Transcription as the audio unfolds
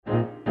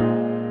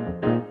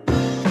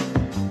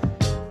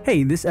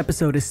Hey, this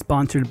episode is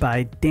sponsored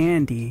by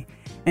Dandy.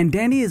 And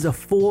Dandy is a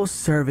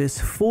full-service,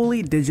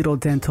 fully digital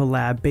dental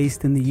lab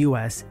based in the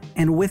US.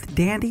 And with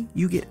Dandy,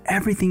 you get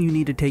everything you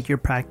need to take your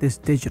practice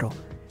digital.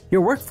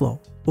 Your workflow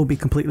will be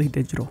completely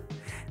digital.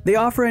 They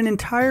offer an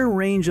entire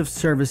range of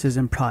services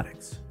and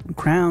products, from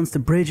crowns to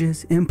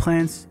bridges,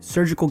 implants,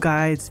 surgical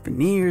guides,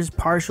 veneers,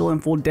 partial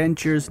and full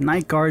dentures,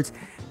 night guards,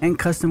 and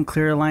custom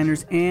clear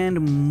aligners,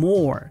 and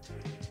more.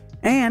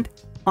 And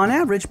on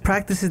average,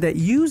 practices that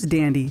use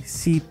Dandy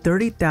see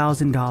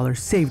 $30,000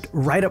 saved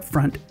right up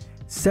front,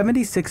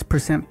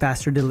 76%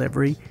 faster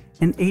delivery,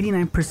 and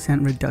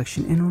 89%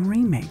 reduction in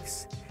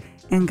remakes.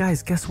 And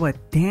guys, guess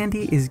what?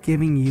 Dandy is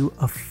giving you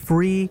a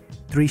free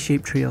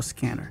 3-Shape Trio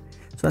scanner.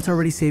 So that's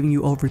already saving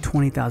you over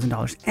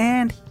 $20,000,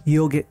 and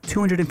you'll get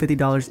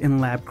 $250 in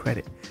lab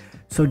credit.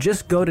 So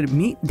just go to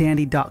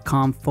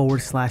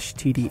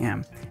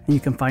meetdandy.com/TDM and you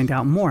can find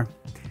out more.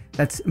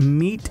 That's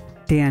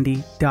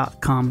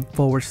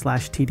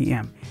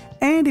meetdandy.com/TDM.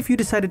 And if you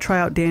decide to try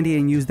out Dandy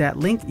and use that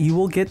link, you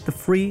will get the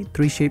free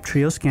 3-Shape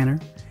Trio scanner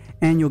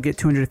and you'll get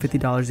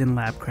 $250 in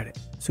lab credit.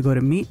 So go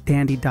to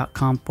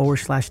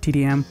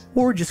meetdandy.com/TDM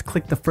or just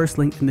click the first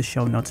link in the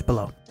show notes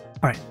below.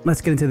 All right,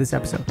 let's get into this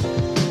episode.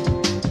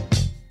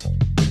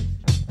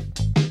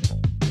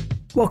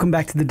 Welcome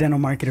back to the Dental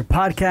Marketer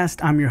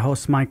Podcast. I'm your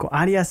host, Michael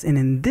Arias, and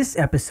in this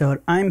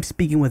episode, I'm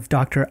speaking with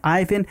Dr.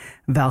 Ivan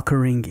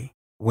Valcarenghi.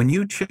 When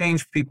you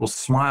change people's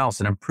smiles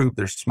and improve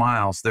their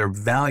smiles, their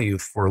value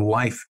for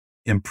life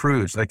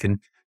improves. I can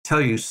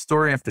tell you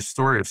story after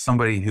story of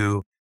somebody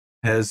who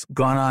has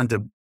gone on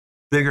to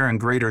bigger and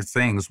greater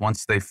things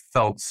once they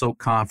felt so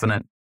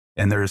confident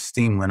and their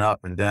esteem went up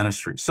in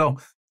dentistry. So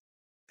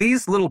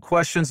these little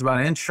questions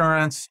about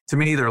insurance, to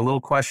me, they're little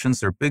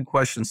questions. They're big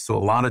questions to a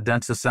lot of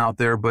dentists out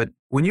there. But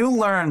when you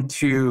learn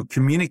to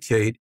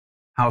communicate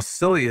how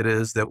silly it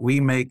is that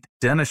we make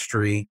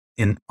dentistry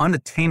an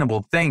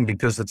unattainable thing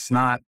because it's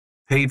not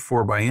paid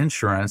for by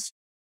insurance,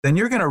 then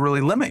you're going to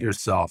really limit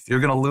yourself. You're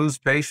going to lose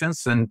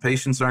patients and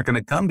patients aren't going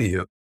to come to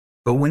you.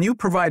 But when you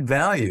provide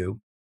value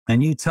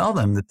and you tell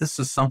them that this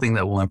is something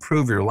that will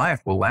improve your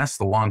life, will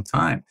last a long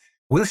time,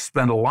 we'll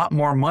spend a lot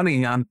more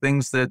money on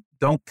things that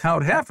don't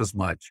count half as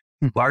much.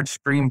 Large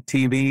screen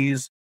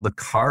TVs, the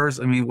cars.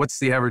 I mean, what's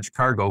the average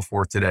car go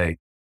for today?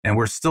 And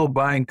we're still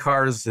buying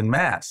cars en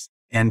masse.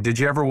 And did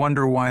you ever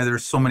wonder why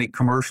there's so many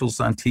commercials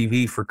on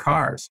TV for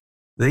cars?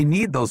 They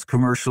need those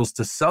commercials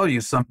to sell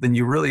you something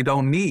you really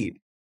don't need.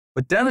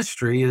 But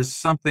dentistry is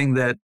something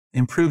that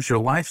improves your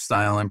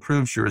lifestyle,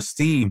 improves your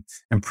esteem,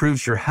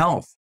 improves your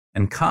health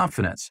and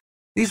confidence.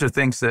 These are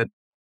things that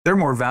they're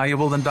more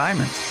valuable than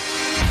diamonds.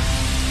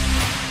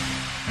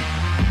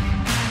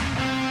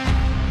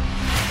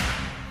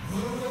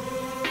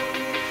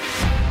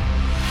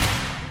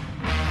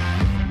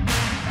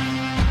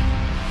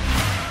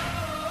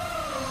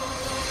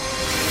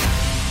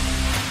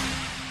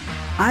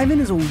 Ivan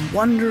is a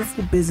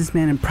wonderful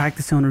businessman and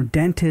practice owner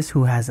dentist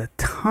who has a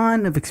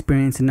ton of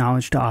experience and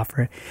knowledge to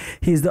offer.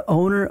 He is the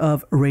owner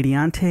of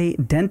Radiante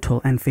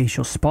Dental and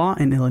Facial Spa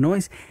in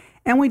Illinois.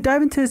 And we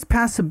dive into his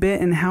past a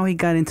bit and how he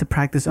got into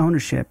practice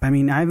ownership. I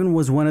mean, Ivan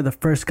was one of the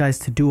first guys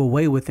to do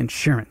away with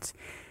insurance.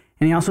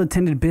 And he also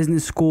attended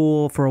business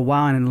school for a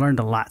while and learned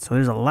a lot. So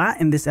there's a lot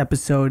in this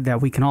episode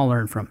that we can all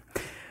learn from.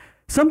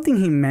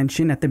 Something he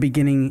mentioned at the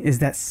beginning is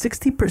that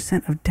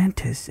 60% of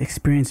dentists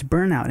experience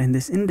burnout in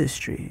this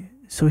industry.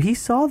 So he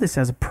saw this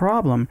as a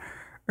problem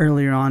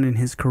earlier on in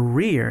his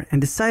career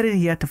and decided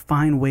he had to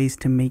find ways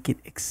to make it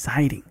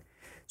exciting.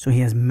 So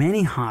he has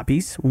many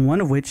hobbies, one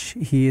of which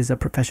he is a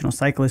professional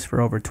cyclist for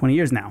over 20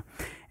 years now.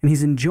 And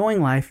he's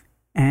enjoying life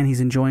and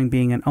he's enjoying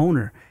being an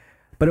owner.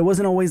 But it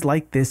wasn't always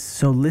like this,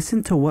 so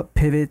listen to what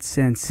pivots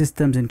and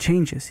systems and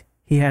changes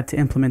he had to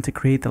implement to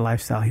create the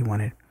lifestyle he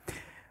wanted.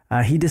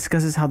 He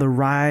discusses how the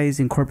rise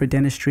in corporate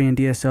dentistry and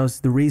DSOs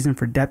is the reason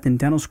for depth in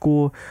dental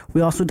school.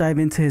 We also dive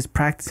into his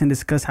practice and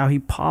discuss how he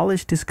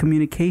polished his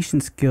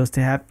communication skills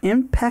to have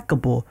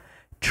impeccable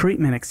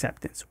treatment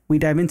acceptance. We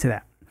dive into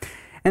that.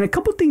 And a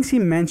couple things he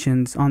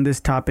mentions on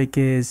this topic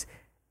is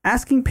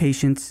asking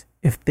patients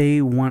if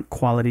they want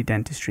quality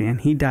dentistry.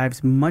 And he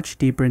dives much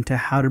deeper into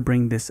how to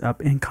bring this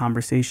up in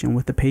conversation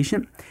with the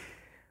patient.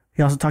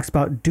 He also talks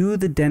about do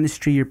the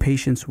dentistry your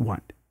patients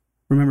want.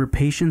 Remember,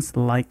 patients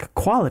like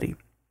quality.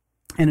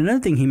 And another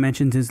thing he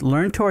mentions is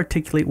learn to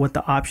articulate what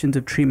the options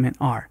of treatment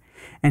are.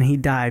 And he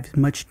dives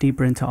much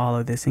deeper into all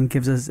of this and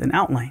gives us an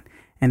outline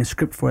and a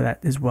script for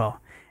that as well.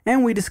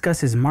 And we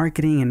discuss his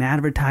marketing and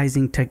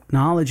advertising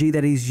technology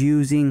that he's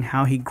using,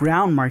 how he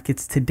ground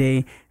markets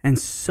today, and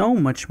so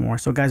much more.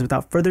 So guys,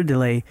 without further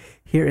delay,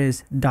 here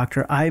is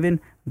Dr. Ivan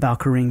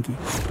Valcarenghi.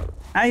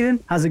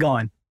 Ivan, how's it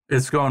going?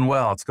 It's going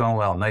well. It's going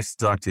well. Nice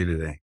to talk to you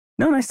today.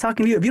 No, nice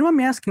talking to you. If you don't mind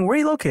me asking, where are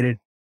you located?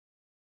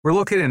 We're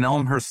located in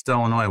Elmhurst,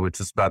 Illinois, which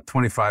is about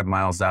 25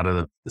 miles out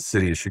of the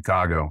city of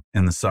Chicago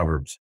in the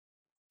suburbs.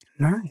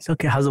 Nice.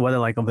 Okay. How's the weather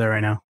like over there right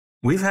now?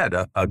 We've had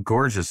a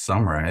gorgeous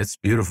summer. It's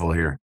beautiful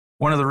here.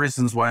 One of the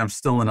reasons why I'm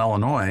still in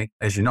Illinois,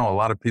 as you know, a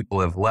lot of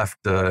people have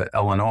left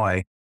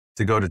Illinois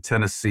to go to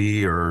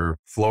Tennessee or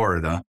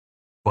Florida.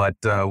 But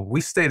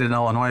we stayed in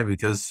Illinois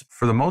because,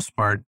 for the most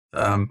part,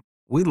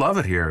 we love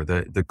it here.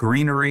 The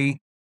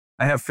greenery.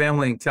 I have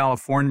family in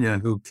California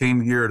who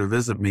came here to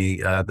visit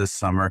me this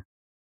summer,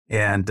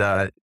 and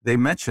they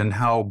mentioned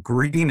how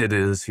green it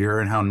is here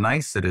and how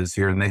nice it is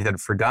here, and they had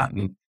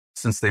forgotten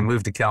since they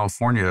moved to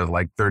California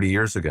like 30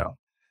 years ago.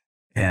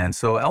 And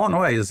so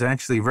Illinois is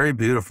actually very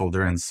beautiful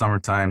during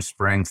summertime,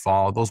 spring,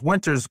 fall. Those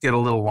winters get a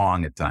little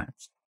long at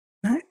times.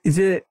 Is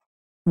it,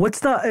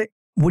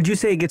 would you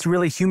say it gets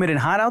really humid and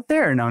hot out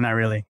there? Or no, not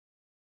really.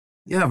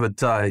 Yeah, but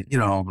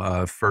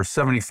for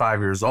 75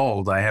 years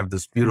old, I have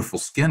this beautiful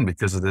skin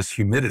because of this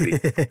humidity.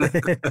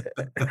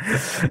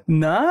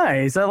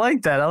 Nice. I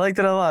like that. I like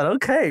that a lot.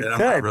 Okay, And I'm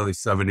good. not really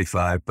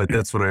 75, but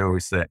that's what I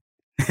always say.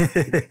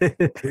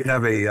 We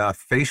have a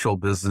facial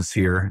business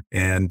here,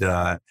 and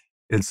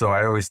so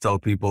I always tell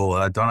people,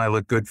 don't I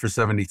look good for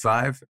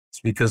 75? It's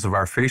because of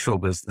our facial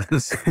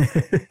business.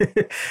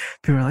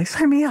 People are like,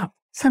 sign me up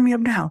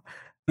now.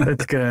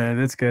 That's good.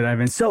 That's good,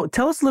 Ivan. So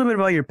tell us a little bit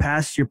about your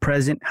past, your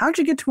present. How'd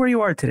you get to where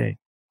you are today?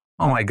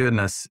 Oh my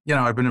goodness.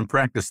 I've been in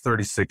practice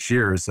 36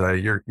 years.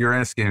 You're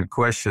asking a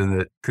question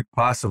that could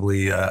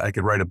possibly, I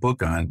could write a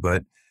book on,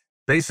 but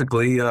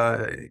basically,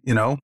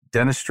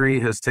 dentistry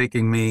has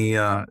taken me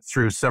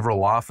through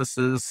several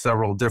offices,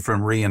 several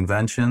different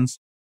reinventions.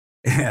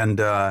 And,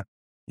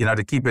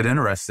 to keep it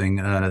interesting,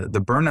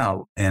 the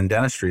burnout in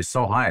dentistry is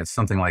so high, it's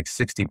something like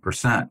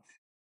 60%.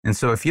 And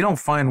so if you don't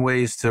find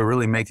ways to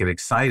really make it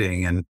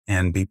exciting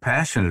and be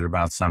passionate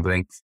about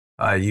something,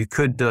 you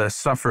could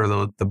suffer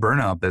the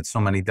burnout that so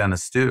many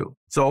dentists do.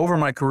 So over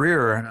my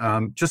career,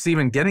 just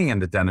even getting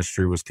into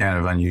dentistry was kind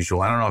of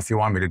unusual. I don't know if you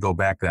want me to go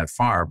back that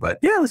far, but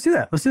Yeah, let's do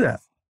that. Let's do that.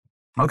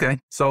 okay.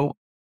 So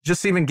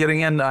just even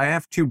getting in, I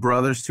have two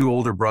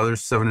older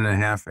brothers,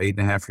 7.5,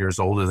 8.5 years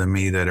older than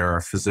me, that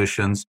are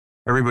physicians.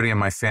 Everybody in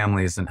my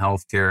family is in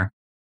healthcare.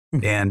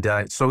 And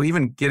so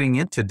even getting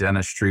into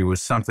dentistry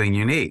was something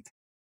unique.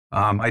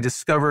 I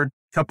discovered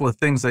a couple of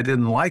things I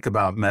didn't like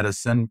about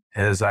medicine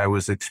as I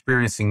was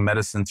experiencing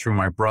medicine through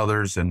my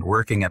brothers and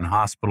working in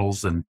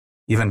hospitals and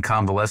even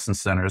convalescent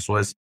centers.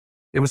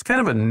 It was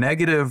kind of a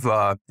negative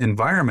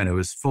environment. It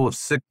was full of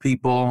sick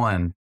people,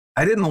 and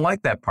I didn't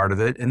like that part of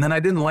it. And then I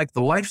didn't like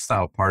the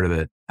lifestyle part of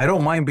it. I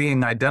don't mind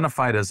being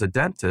identified as a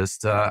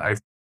dentist. I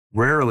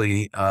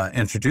rarely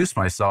introduce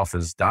myself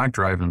as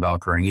Dr. Ivan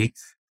Valcarenghi,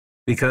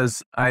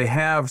 because I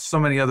have so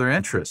many other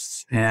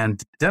interests,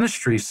 and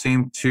dentistry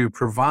seemed to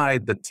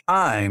provide the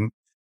time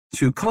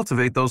to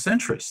cultivate those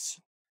interests.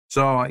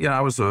 So,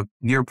 I was a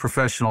near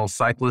professional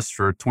cyclist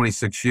for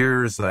 26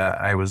 years.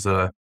 I was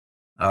a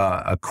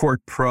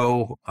court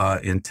pro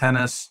in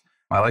tennis.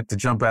 I like to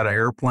jump out of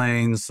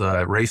airplanes,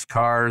 race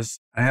cars.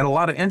 I had a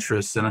lot of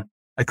interests, and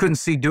I couldn't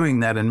see doing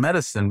that in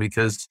medicine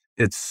because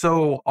it's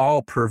so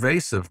all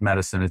pervasive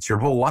medicine. It's your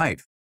whole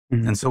life.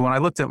 Mm-hmm. And so when I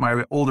looked at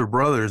my older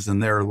brothers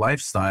and their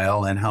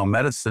lifestyle and how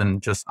medicine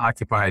just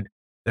occupied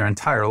their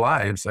entire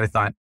lives, I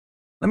thought,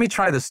 let me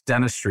try this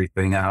dentistry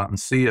thing out and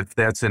see if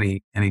that's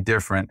any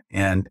different.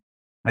 And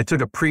I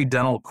took a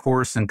pre-dental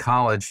course in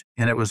college,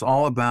 and it was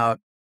all about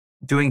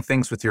doing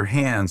things with your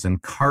hands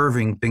and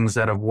carving things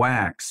out of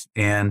wax.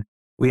 And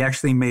we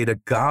actually made a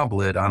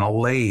goblet on a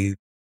lathe.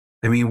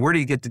 I mean, where do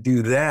you get to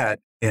do that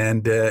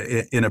and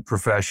in a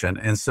profession?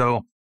 And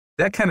so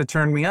that kind of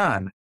turned me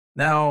on.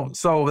 Now,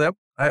 so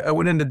I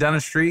went into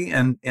dentistry,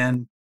 and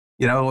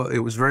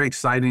it was very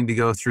exciting to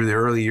go through the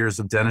early years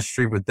of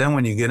dentistry. But then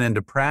when you get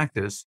into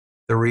practice,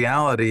 the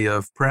reality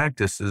of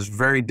practice is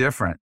very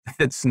different.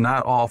 It's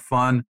not all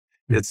fun.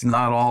 It's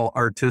not all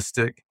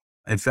artistic.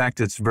 In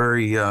fact, it's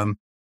very,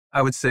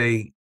 I would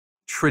say,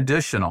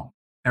 traditional.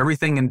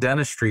 Everything in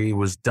dentistry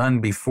was done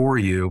before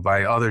you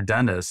by other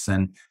dentists.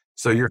 And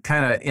so you're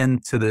kind of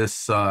into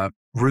this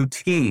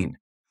routine.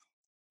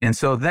 And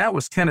so that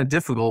was kind of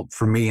difficult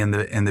for me in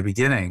the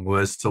beginning,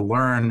 was to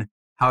learn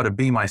how to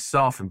be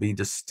myself and be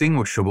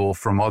distinguishable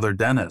from other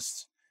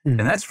dentists. Mm.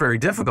 And that's very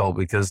difficult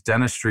because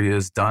dentistry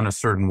is done a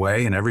certain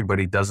way and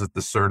everybody does it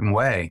the certain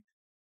way.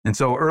 And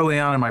so early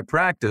on in my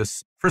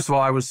practice, first of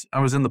all, I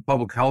was in the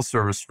public health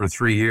service for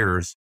 3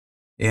 years,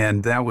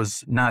 and that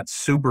was not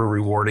super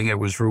rewarding. It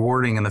was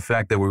rewarding in the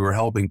fact that we were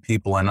helping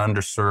people in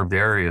underserved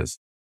areas.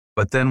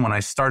 But then when I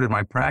started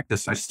my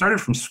practice, I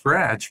started from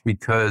scratch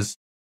because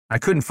I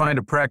couldn't find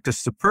a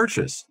practice to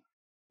purchase.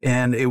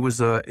 And it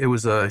was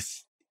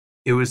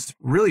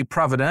really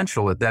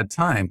providential at that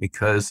time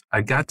because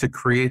I got to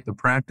create the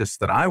practice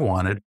that I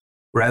wanted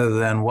rather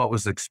than what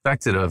was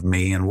expected of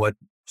me and what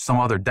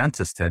some other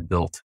dentist had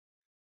built.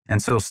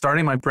 And so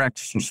starting my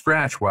practice from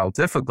scratch, while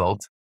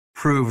difficult,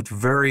 proved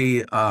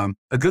very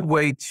a good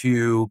way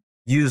to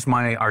use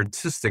my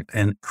artistic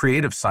and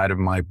creative side of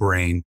my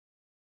brain.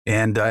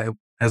 And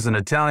as an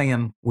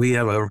Italian, we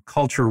have a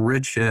culture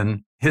rich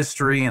in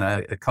history and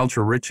a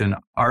culture rich in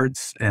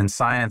arts and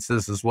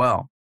sciences as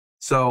well.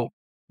 So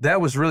that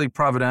was really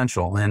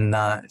providential. And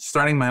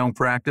starting my own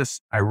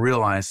practice, I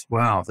realized,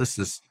 wow, this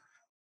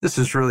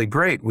is really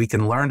great. We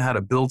can learn how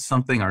to build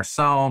something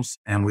ourselves,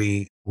 and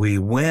we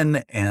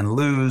win and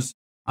lose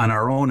on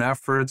our own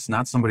efforts,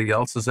 not somebody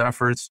else's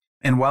efforts.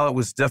 And while it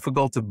was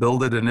difficult to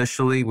build it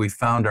initially, we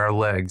found our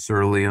legs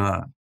early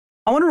on.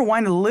 I want to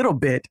rewind a little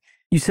bit.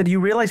 You said you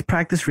realized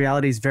practice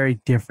reality is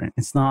very different.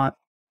 It's not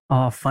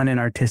fun and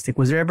artistic.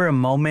 Was there ever a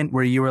moment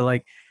where you were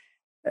like,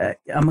 I'm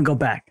going to go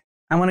back.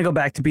 I want to go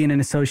back to being an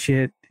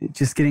associate,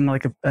 just getting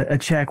like a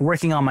check,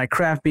 working on my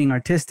craft, being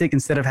artistic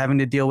instead of having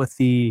to deal with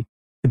the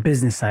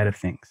business side of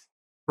things?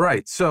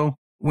 Right. So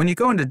when you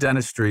go into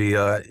dentistry,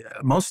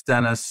 most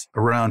dentists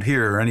around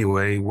here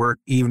anyway work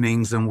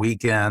evenings and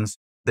weekends.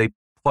 They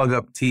plug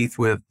up teeth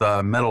with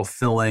metal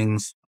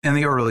fillings in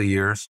the early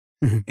years.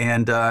 Mm-hmm.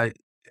 And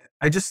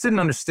I just didn't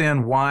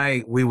understand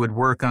why we would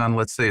work on,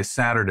 let's say, a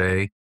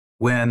Saturday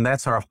when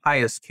that's our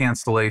highest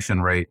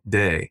cancellation rate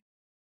day.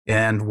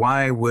 And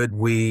why do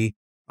we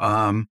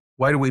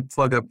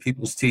plug up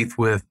people's teeth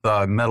with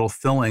metal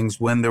fillings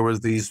when there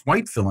was these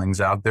white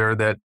fillings out there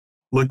that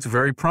looked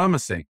very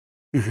promising?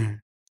 Mm-hmm.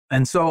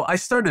 And so I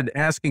started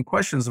asking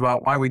questions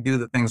about why we do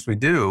the things we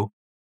do.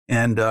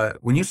 And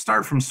when you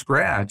start from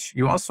scratch,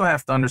 you also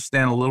have to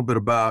understand a little bit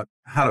about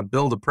how to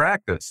build a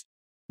practice.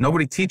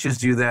 Nobody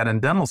teaches you that in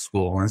dental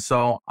school. And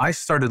so I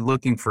started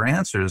looking for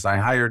answers. I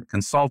hired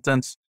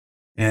consultants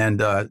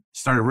and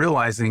started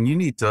realizing you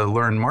need to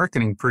learn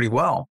marketing pretty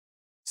well.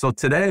 So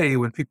today,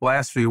 when people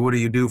ask me, what do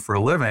you do for a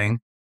living?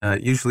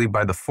 Usually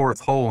by the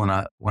fourth hole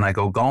when I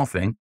go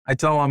golfing, I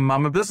tell them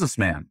I'm a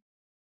businessman,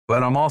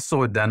 but I'm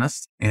also a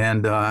dentist.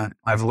 And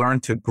I've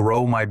learned to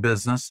grow my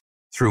business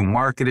through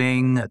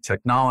marketing,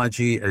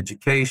 technology,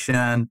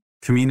 education,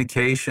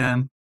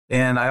 communication.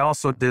 And I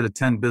also did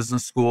attend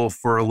business school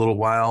for a little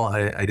while.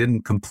 I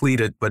didn't complete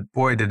it, but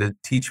boy, did it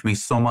teach me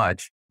so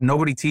much.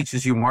 Nobody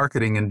teaches you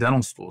marketing in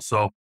dental school.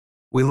 So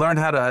we learned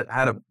how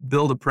to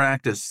build a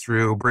practice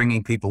through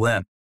bringing people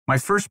in. My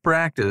first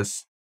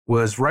practice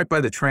was right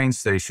by the train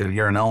station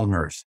here in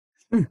Elmhurst.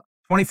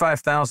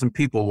 25,000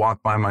 people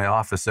walk by my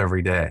office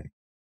every day,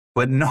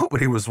 but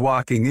nobody was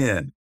walking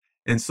in.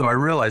 And so I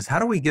realized, how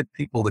do we get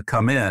people to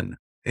come in?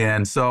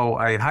 And so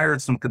I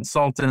hired some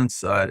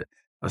consultants,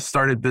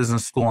 started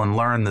business school and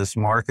learned this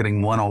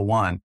marketing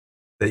 101,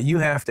 that you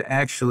have to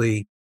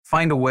actually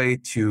find a way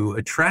to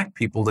attract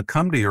people to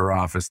come to your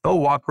office. They'll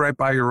walk right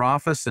by your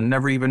office and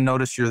never even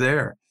notice you're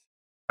there.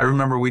 I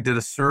remember we did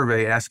a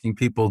survey asking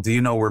people, do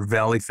you know where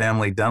Valley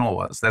Family Dental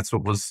was? That's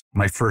what was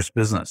my first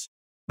business.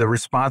 The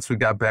response we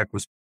got back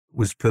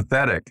was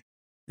pathetic.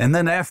 And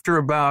then after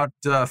about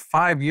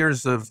 5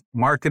 years of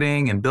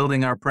marketing and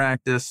building our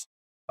practice,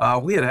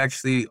 we had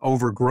actually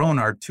overgrown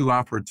our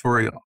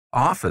 2-operatory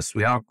office.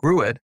 We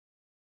outgrew it.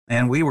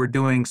 And we were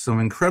doing some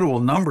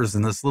incredible numbers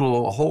in this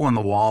little hole in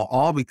the wall,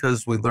 all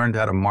because we learned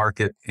how to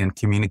market and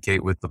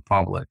communicate with the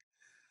public.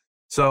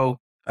 So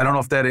I don't know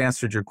if that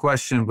answered your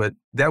question, but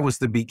that was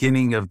the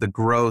beginning of the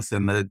growth,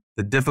 and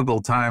the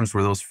difficult times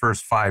were those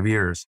first 5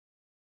 years.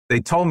 They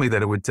told me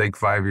that it would take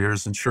 5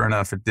 years, and sure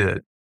enough, it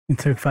did. It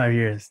took 5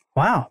 years.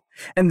 Wow.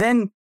 And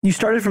then you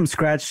started from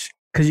scratch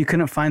because you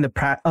couldn't find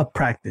a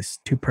practice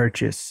to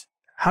purchase.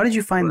 How did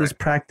you find this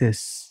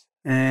practice,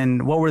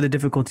 and what were the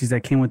difficulties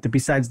that came with it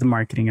besides the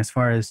marketing as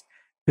far as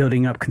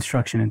building up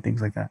construction and things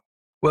like that?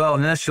 Well,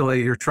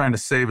 initially, you're trying to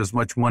save as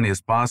much money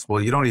as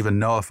possible. You don't even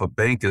know if a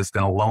bank is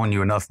going to loan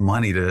you enough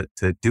money to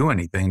do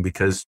anything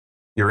because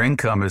your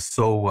income is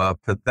so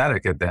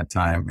pathetic at that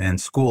time.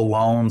 And school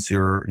loans,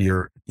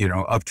 you're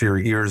up to your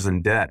ears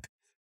in debt.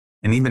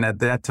 And even at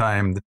that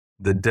time,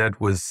 the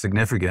debt was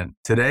significant.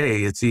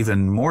 Today, it's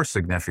even more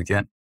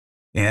significant.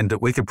 And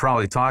we could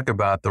probably talk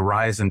about the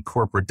rise in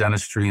corporate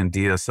dentistry and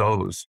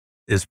DSOs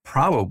is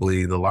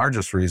probably the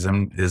largest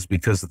reason is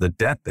because of the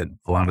debt that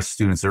a lot of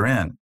students are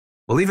in.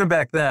 Well, even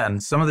back then,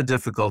 some of the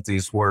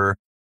difficulties were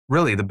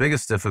really the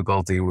biggest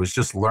difficulty was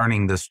just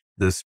learning this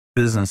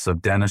business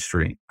of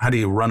dentistry. How do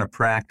you run a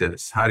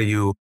practice? How do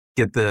you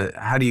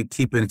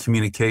keep in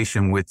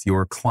communication with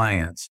your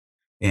clients?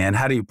 And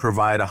how do you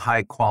provide a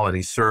high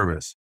quality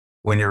service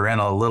when you're in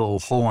a little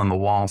hole in the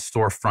wall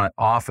storefront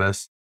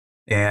office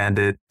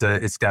and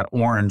it's got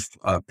orange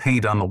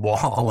paint on the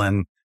wall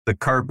and the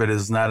carpet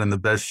is not in the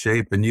best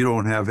shape and you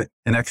don't have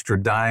an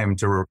extra dime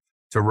to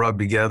rub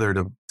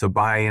together to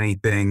buy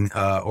anything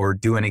or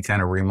do any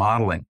kind of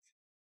remodeling.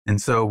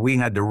 And so we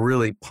had to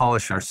really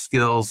polish our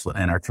skills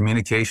and our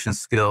communication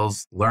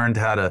skills, learned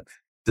how to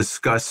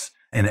discuss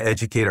and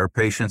educate our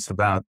patients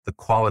about the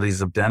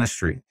qualities of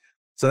dentistry.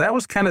 So that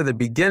was kind of the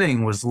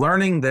beginning, was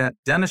learning that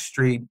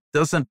dentistry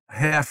doesn't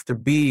have to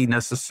be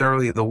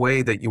necessarily the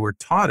way that you were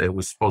taught it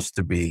was supposed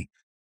to be.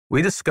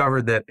 We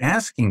discovered that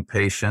asking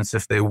patients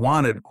if they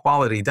wanted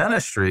quality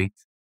dentistry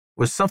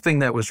was something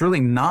that was really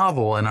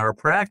novel in our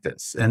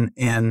practice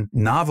and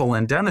novel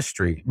in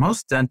dentistry.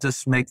 Most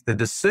dentists make the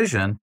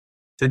decision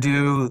to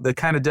do the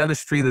kind of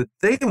dentistry that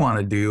they want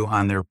to do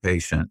on their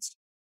patients.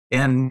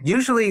 And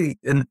usually,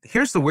 and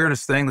here's the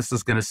weirdest thing, this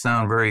is going to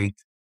sound very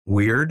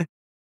weird,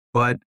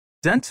 but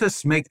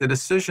dentists make the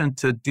decision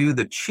to do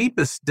the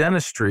cheapest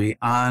dentistry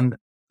on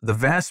the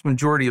vast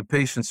majority of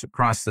patients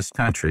across this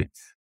country.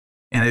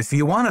 And if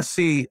you want to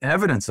see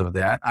evidence of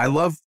that, I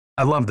love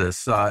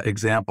this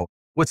example.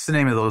 what's the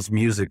name of those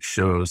music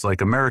shows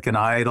like American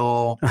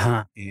Idol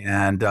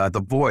and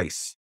The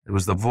Voice. It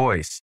was The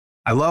Voice.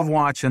 I love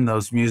watching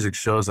those music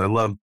shows. I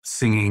love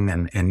singing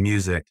and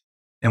music.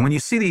 And when you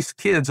see these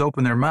kids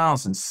open their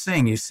mouths and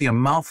sing, you see a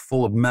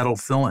mouthful of metal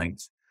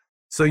fillings.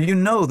 So you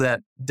know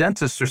that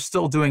dentists are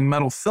still doing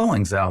metal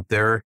fillings out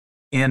there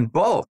in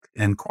bulk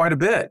and quite a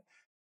bit.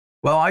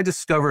 Well, I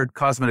discovered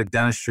cosmetic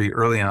dentistry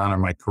early on in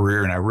my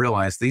career, and I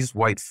realized these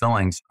white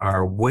fillings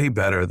are way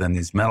better than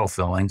these metal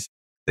fillings.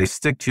 They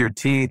stick to your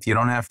teeth. You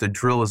don't have to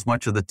drill as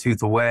much of the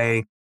tooth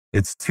away.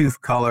 It's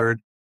tooth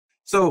colored.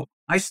 So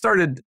I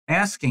started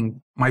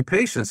asking my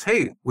patients,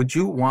 hey, would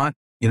you want,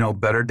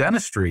 better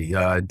dentistry,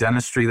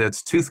 dentistry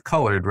that's tooth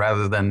colored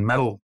rather than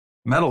metal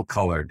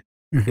colored?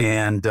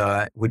 And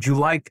would you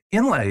like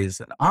inlays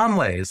and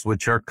onlays,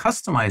 which are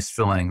customized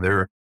filling?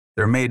 They're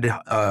made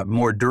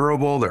more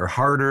durable. They're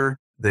harder.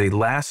 They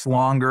last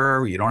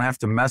longer. You don't have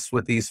to mess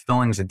with these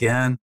fillings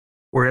again.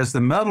 Whereas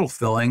the metal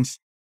fillings,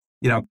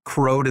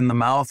 corrode in the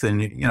mouth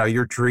and,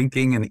 you're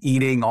drinking and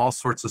eating all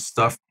sorts of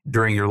stuff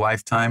during your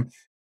lifetime.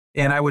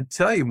 And I would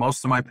tell you,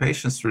 most of my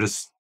patients were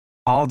just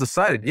all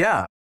decided,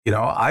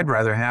 I'd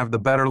rather have the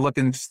better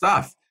looking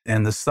stuff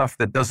and the stuff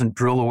that doesn't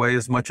drill away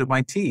as much of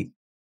my teeth.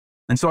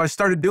 And so I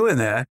started doing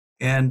that,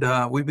 and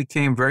we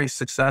became very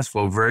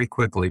successful very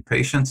quickly.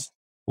 Patients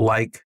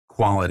like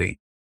quality.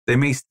 They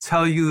may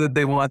tell you that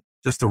they want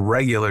just a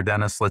regular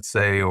dentist, let's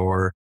say,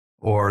 or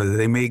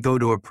they may go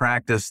to a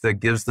practice that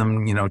gives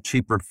them,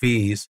 cheaper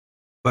fees.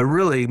 But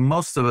really,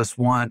 most of us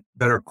want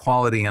better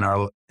quality in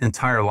our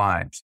entire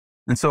lives.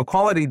 And so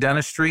quality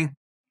dentistry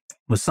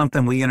was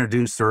something we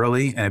introduced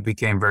early, and it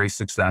became very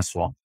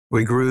successful.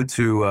 We grew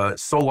to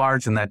so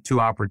large in that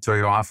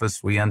 2-operatory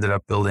office, we ended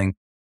up building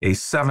a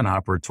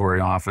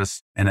 7-operatory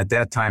office. And at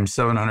that time,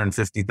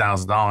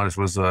 $750,000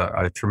 was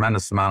a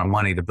tremendous amount of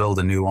money to build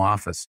a new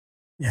office.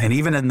 Yeah. And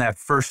even in that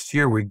first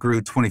year, we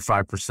grew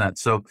 25%.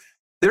 So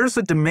there's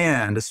a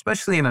demand,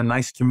 especially in a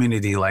nice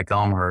community like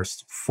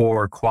Elmhurst,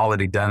 for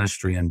quality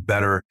dentistry and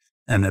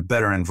a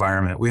better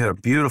environment. We had a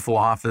beautiful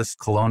office,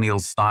 colonial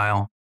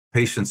style.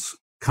 Patients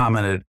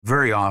commented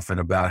very often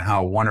about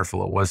how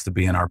wonderful it was to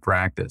be in our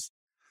practice.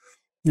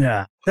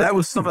 Yeah. That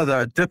was some of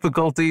the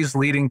difficulties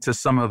leading to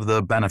some of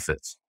the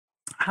benefits.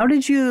 How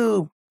did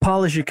you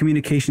polish your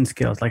communication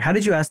skills? Like, how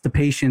did you ask the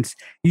patients?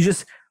 You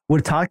just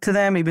would talk to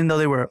them, even though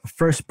they were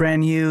first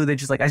brand new. They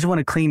just like, I just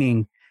want a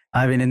cleaning,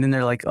 Ivan. And then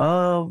they're like,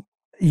 oh,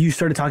 you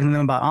started talking to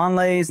them about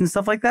onlays and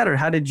stuff like that? Or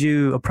how did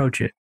you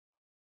approach it?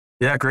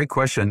 Yeah, great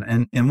question.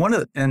 And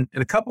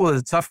a couple of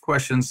the tough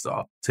questions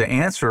to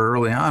answer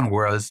early on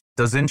was,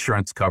 does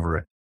insurance cover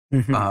it?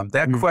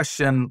 That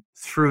question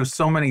threw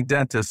so many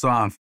dentists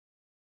off.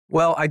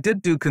 Well, I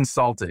did do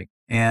consulting,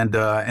 and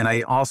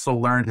I also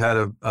learned how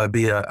to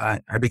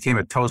I became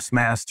a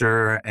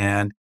Toastmaster,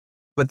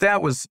 but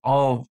that was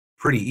all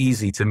pretty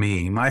easy to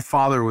me. My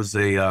father was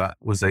a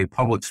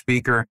public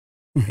speaker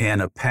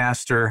and a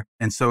pastor,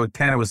 and so it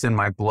kind of was in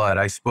my blood.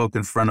 I spoke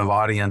in front of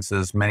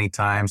audiences many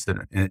times,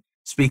 and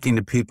speaking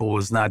to people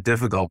was not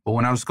difficult. But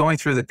when I was going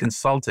through the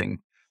consulting,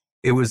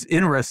 it was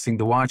interesting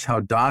to watch how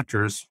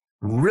doctors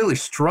really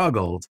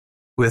struggled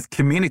with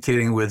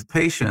communicating with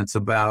patients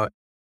about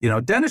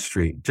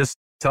dentistry, just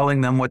telling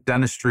them what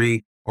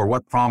dentistry or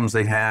what problems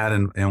they had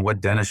and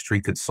what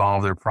dentistry could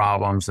solve their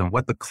problems and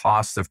what the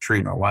cost of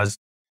treatment was.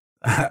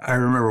 I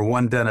remember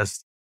one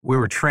dentist, we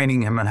were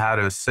training him on how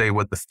to say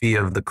what the fee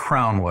of the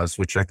crown was,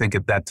 which I think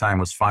at that time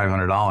was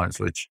 $500,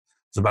 which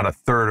is about a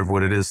third of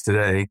what it is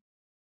today,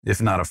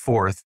 if not a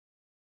fourth.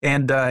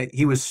 And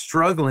he was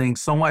struggling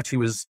so much. He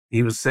was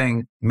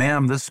saying,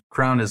 ma'am, this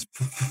crown is...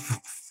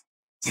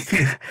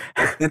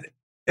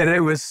 And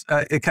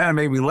it kind of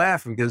made me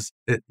laugh because,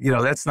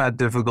 that's not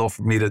difficult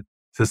for me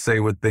to say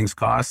what things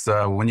cost.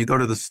 When you go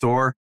to the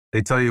store,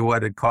 they tell you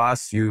what it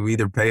costs. You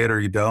either pay it or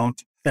you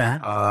don't.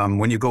 Yeah.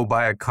 When you go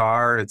buy a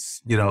car,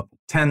 it's,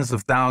 tens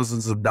of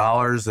thousands of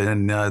dollars,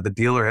 and the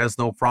dealer has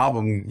no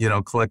problem,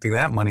 collecting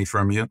that money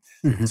from you.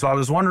 So I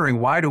was wondering,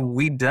 why do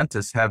we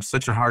dentists have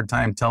such a hard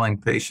time telling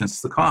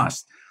patients the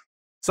cost?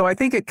 So I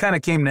think it kind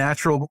of came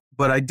natural,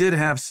 but I did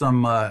have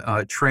some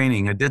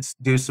training. I did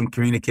do some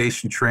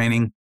communication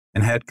training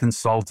and had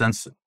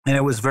consultants. And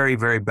it was very,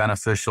 very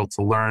beneficial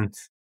to learn,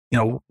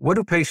 what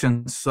do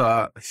patients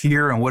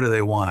hear and what do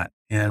they want?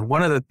 And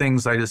one of the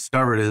things I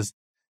discovered is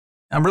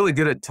I'm really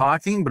good at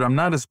talking, but I'm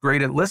not as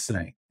great at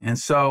listening. And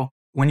so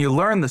when you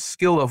learn the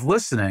skill of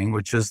listening,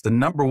 which is the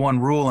number one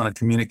rule in a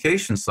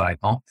communication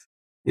cycle,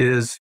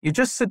 is you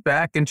just sit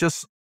back and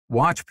just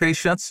watch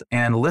patients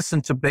and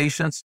listen to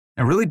patients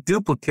and really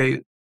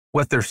duplicate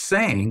what they're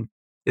saying.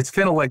 It's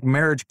kind of like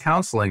marriage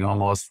counseling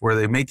almost, where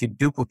they make you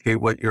duplicate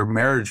what your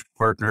marriage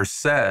partner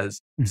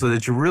says so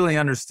that you really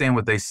understand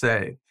what they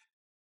say.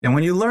 And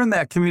when you learn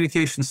that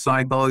communication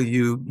cycle,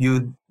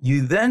 you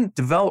then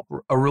develop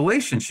a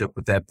relationship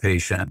with that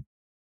patient.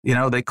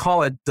 They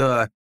call it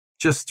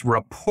just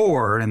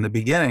rapport in the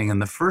beginning, in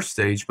the first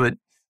stage. But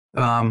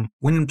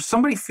when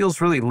somebody feels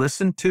really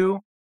listened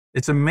to,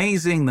 it's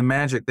amazing the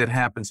magic that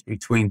happens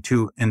between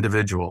two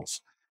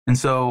individuals. And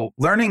so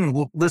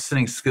learning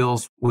listening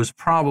skills was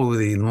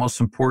probably the most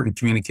important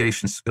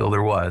communication skill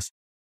there was.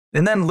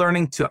 And then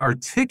learning to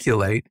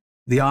articulate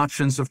the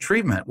options of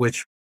treatment,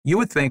 which you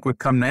would think would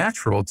come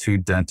natural to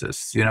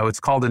dentists. It's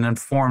called an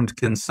informed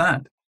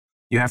consent.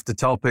 You have to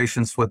tell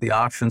patients what the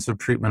options of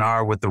treatment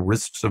are, what the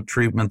risks of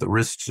treatment, the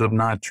risks of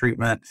not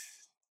treatment.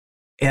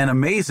 And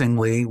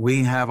amazingly,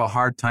 we have a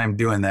hard time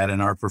doing that in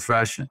our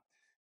profession.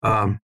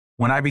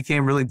 When I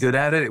became really good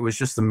at it, it was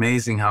just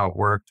amazing how it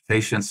worked.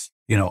 Patients,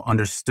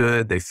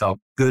 understood, they felt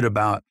good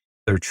about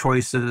their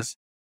choices,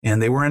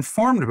 and they were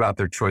informed about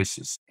their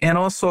choices. And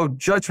also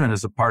judgment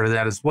is a part of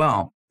that as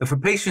well. If a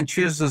patient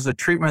chooses a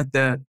treatment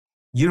that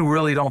you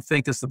really don't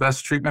think is the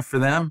best treatment for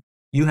them,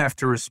 you have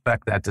to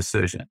respect that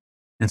decision.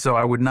 And so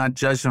I would not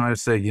judge them. I would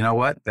say, you know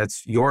what,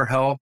 that's your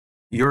health,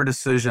 your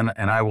decision,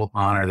 and I will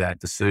honor that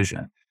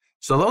decision.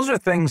 So those are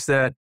things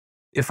that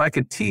if I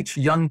could teach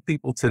young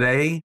people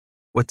today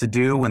what to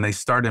do when they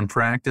start in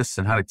practice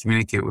and how to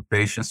communicate with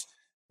patients,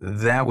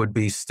 that would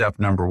be step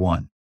number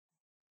one.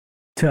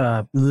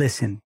 To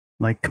listen,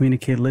 like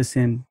communicate,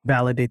 listen,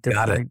 validate their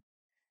point.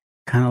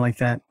 Kind of like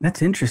that.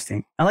 That's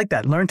interesting. I like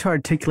that. Learn to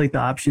articulate the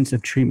options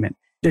of treatment.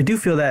 I do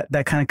feel that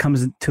kind of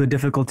comes to a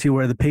difficulty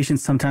where the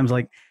patients sometimes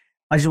like,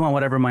 I just want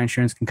whatever my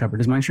insurance can cover.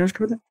 Does my insurance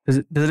cover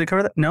that? Does it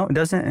cover that? No, it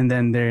doesn't. And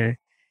then they're,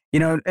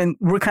 and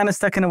we're kind of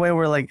stuck in a way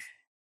where like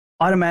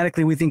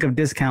automatically we think of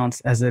discounts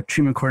as a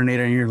treatment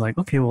coordinator and you're like,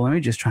 okay, well, let me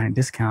just try and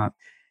discount.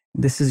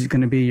 This is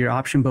going to be your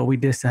option, but we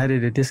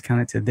decided to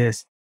discount it to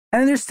this.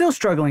 And they're still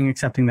struggling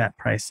accepting that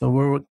price. So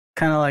we're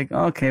kind of like,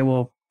 okay,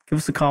 well, give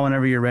us a call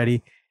whenever you're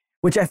ready,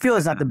 which I feel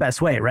is not the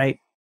best way, right?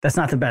 That's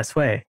not the best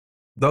way.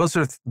 Those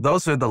are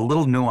the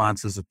little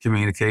nuances of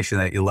communication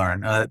that you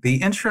learn. The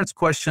insurance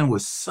question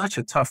was such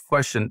a tough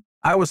question.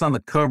 I was on the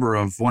cover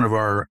of one of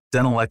our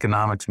dental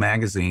economics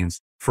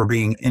magazines for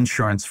being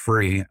insurance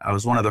free. I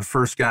was one of the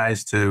first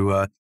guys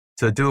to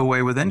do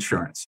away with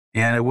insurance.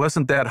 And it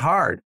wasn't that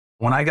hard.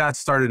 When I got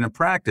started in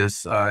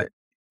practice,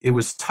 it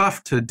was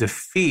tough to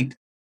defeat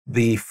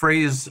the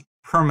phrase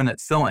permanent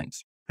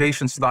fillings.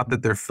 Patients thought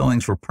that their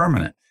fillings were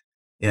permanent.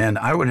 And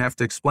I would have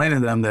to explain to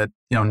them that,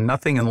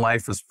 nothing in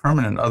life is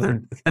permanent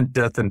other than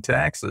death and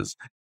taxes.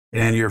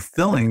 And your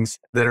fillings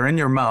that are in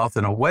your mouth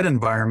in a wet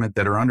environment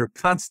that are under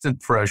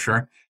constant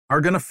pressure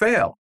are going to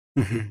fail.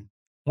 Mm-hmm.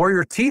 Or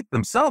your teeth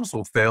themselves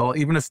will fail,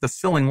 even if the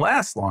filling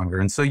lasts longer.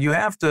 And so you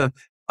have to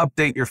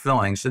update your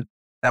fillings.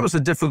 That was a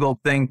difficult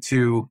thing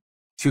to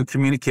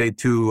communicate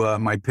to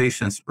my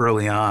patients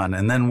early on.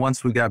 And then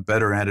once we got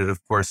better at it, of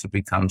course, it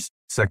becomes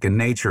second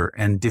nature.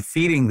 And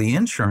defeating the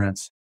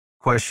insurance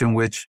question,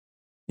 which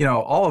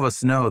all of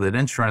us know that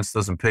insurance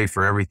doesn't pay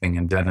for everything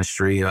in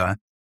dentistry,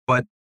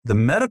 but the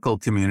medical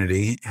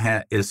community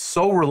is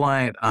so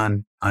reliant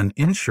on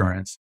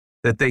insurance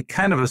that they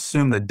kind of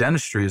assume that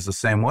dentistry is the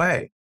same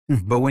way.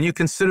 Mm-hmm. But when you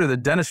consider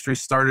that dentistry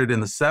started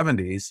in the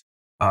 70s,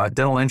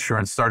 dental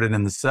insurance started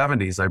in the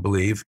 70s, I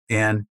believe,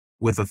 and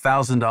with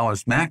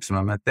 $1,000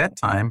 maximum at that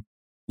time,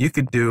 you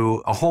could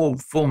do a whole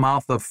full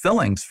mouth of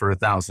fillings for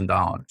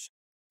 $1,000.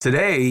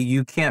 Today,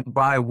 you can't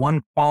buy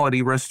one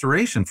quality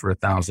restoration for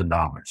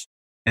 $1,000.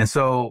 And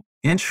so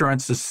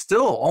insurance is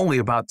still only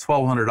about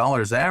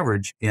 $1,200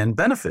 average in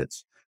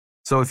benefits.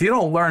 So if you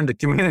don't learn to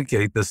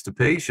communicate this to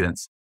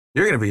patients,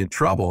 you're going to be in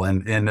trouble.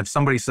 And if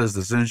somebody says,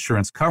 does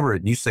insurance cover it?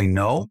 And you say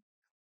no,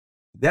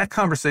 that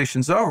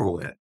conversation's over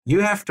with. You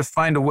have to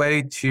find a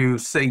way to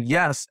say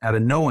yes out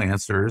of no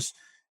answers,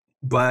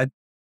 but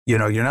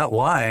you're not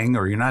lying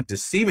or you're not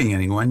deceiving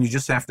anyone. You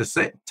just have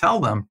to tell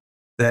them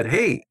that,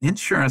 hey,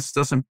 insurance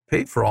doesn't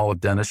pay for all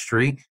of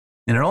dentistry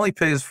and it only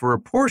pays for a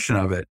portion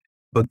of it.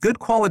 But good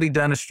quality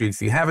dentistry,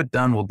 if you have it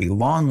done, will be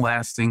long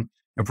lasting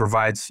and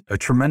provides a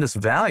tremendous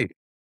value.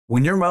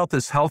 When your mouth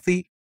is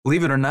healthy,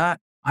 believe it or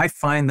not, I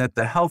find that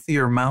the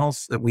healthier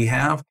mouths that we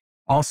have,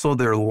 also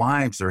their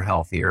lives are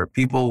healthier.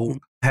 People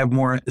have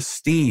more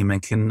esteem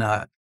and can,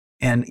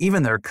 and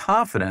even their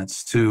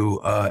confidence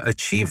to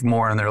achieve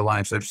more in their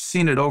lives. I've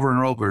seen it over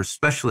and over,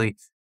 especially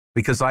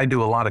because I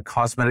do a lot of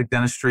cosmetic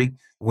dentistry.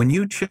 When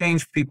you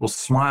change people's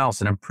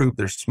smiles and improve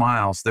their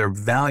smiles, their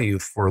value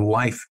for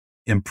life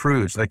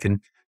improves. I can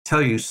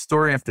tell you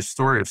story after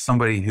story of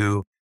somebody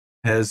who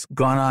has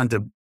gone on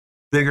to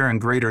bigger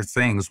and greater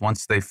things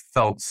once they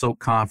felt so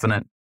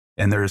confident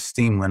and their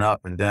esteem went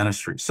up in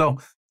dentistry. So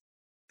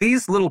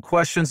these little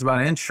questions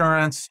about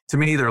insurance, to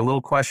me, they're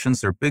little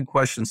questions. They're big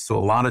questions to a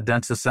lot of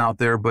dentists out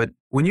there. But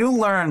when you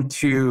learn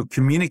to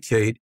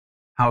communicate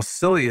how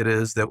silly it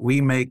is that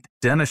we make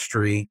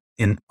dentistry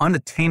an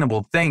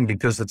unattainable thing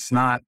because it's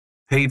not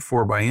paid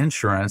for by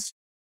insurance,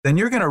 then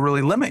you're going to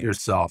really limit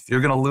yourself. You're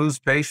going to lose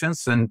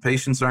patients and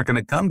patients aren't going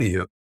to come to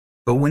you.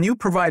 But when you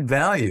provide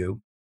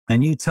value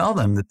and you tell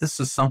them that this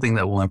is something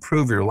that will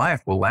improve your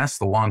life, will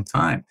last a long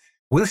time,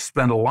 we'll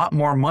spend a lot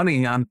more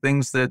money on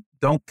things that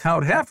don't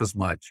count half as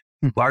much.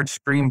 Large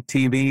screen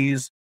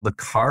TVs, the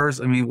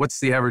cars. I mean, what's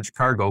the average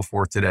car go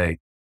for today?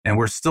 And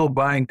we're still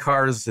buying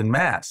cars en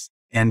masse.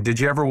 And did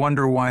you ever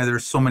wonder why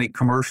there's so many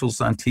commercials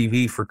on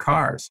TV for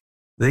cars?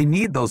 They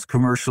need those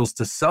commercials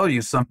to sell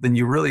you something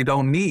you really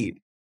don't need.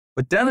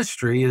 But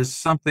dentistry is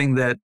something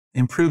that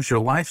improves your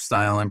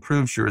lifestyle,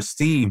 improves your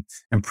esteem,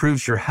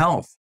 improves your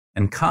health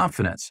and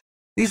confidence.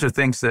 These are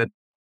things that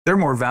they're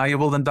more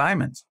valuable than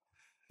diamonds.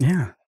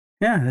 Yeah.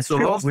 Yeah, that's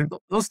So true.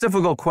 those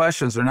difficult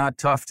questions are not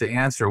tough to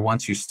answer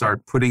once you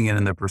start putting it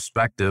in the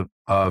perspective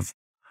of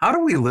how do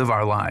we live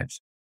our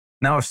lives?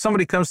 Now, if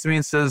somebody comes to me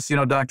and says,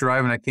 Dr.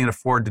 Ivan, I can't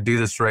afford to do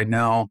this right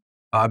now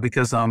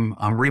because I'm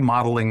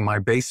remodeling my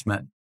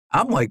basement,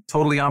 I'm like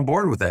totally on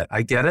board with that.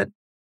 I get it,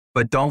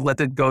 but don't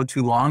let it go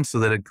too long so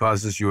that it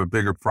causes you a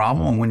bigger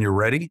problem. And when you're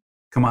ready,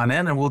 come on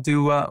in and we'll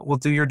do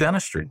your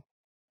dentistry.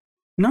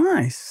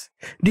 Nice.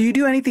 Do you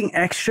do anything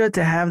extra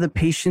to have the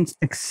patients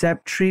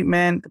accept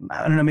treatment?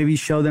 I don't know, maybe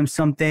show them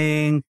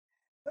something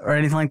or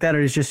anything like that,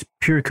 or it's just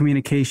pure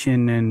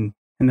communication and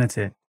that's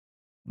it?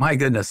 My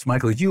goodness,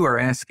 Michael, you are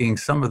asking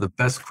some of the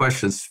best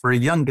questions for a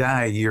young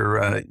guy.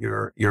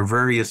 You're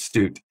very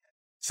astute.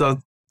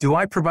 So, do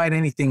I provide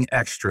anything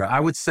extra?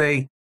 I would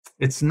say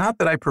it's not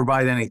that I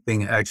provide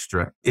anything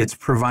extra. It's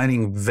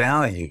providing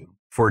value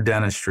for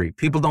dentistry.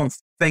 People don't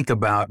think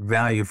about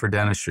value for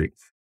dentistry.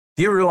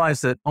 Do you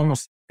realize that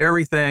almost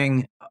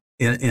everything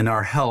in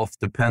our health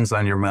depends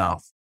on your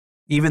mouth?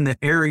 Even the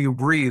air you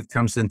breathe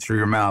comes in through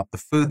your mouth, the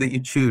food that you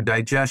chew,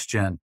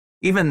 digestion.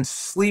 Even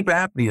sleep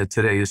apnea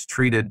today is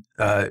treated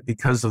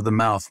because of the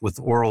mouth with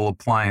oral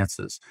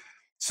appliances.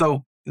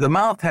 So the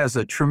mouth has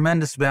a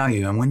tremendous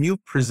value. And when you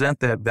present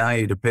that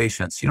value to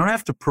patients, you don't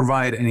have to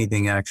provide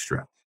anything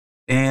extra.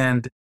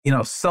 And,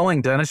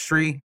 selling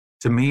dentistry,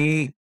 to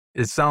me,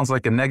 it sounds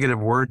like a negative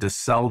word to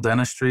sell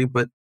dentistry,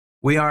 but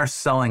we are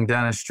selling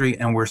dentistry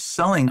and we're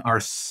selling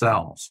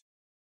ourselves.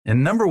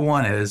 And number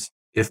one is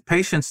if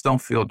patients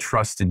don't feel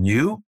trust in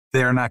you,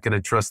 they're not going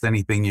to trust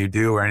anything you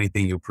do or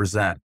anything you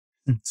present.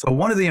 So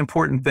one of the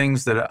important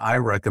things that I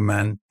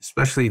recommend,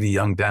 especially to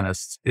young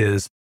dentists,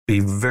 is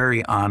be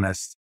very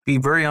honest. Be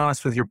very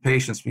honest with your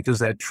patients because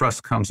that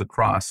trust comes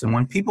across. And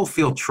when people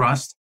feel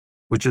trust,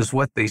 which is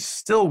what they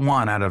still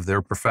want out of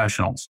their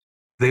professionals,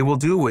 they will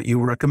do what you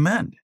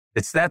recommend.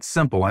 It's that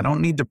simple. I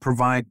don't need to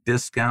provide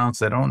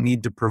discounts. I don't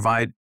need to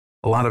provide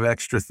a lot of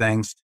extra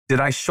things. Did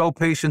I show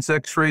patients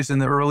x-rays in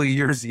the early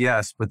years?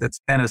 Yes, but that's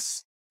kind of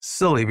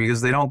silly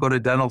because they don't go to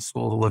dental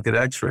school to look at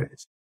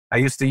x-rays. I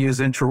used to use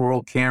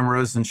intraoral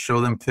cameras and show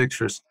them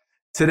pictures.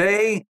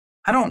 Today,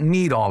 I don't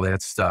need all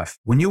that stuff.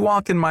 When you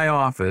walk in my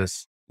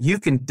office, you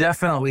can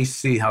definitely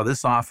see how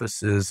this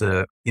office is,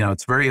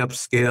 it's very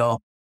upscale.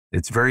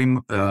 It's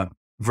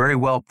very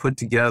well put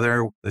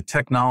together. The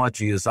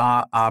technology is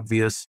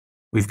obvious.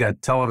 We've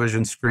got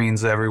television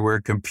screens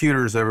everywhere,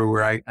 computers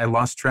everywhere. I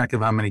lost track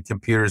of how many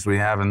computers we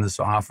have in this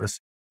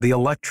office. The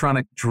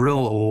electronic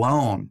drill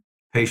alone,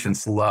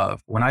 patients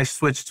love. When I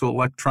switched to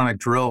electronic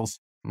drills,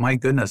 my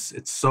goodness,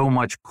 it's so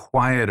much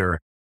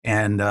quieter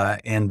and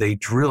they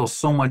drill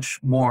so much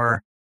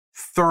more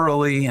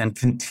thoroughly and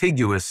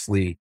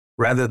contiguously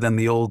rather than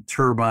the old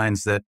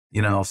turbines that,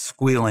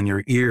 squeal in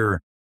your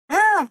ear.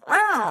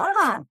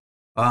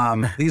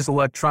 These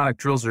electronic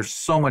drills are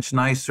so much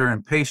nicer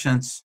and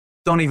patients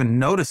don't even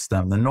notice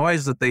them. The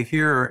noise that they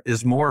hear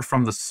is more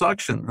from the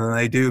suction than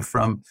they do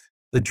from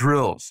the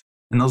drills.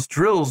 And those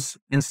drills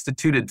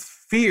instituted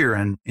fear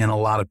in a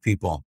lot of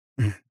people.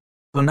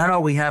 So now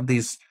we have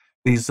these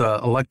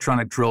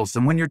electronic drills.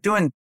 And when you're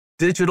doing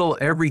digital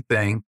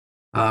everything,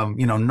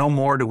 no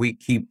more do we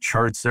keep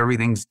charts.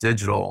 Everything's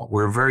digital.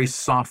 We're very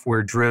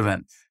software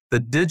driven.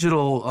 The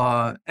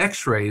digital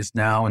x-rays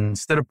now,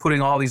 instead of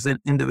putting all these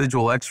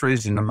individual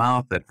x-rays in the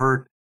mouth that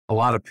hurt a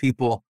lot of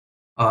people,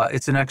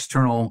 it's an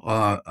external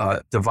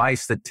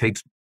device that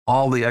takes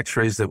all the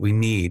x-rays that we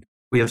need.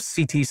 We have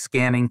CT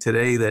scanning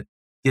today that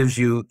gives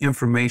you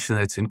information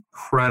that's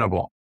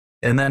incredible.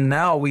 And then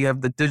now we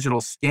have the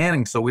digital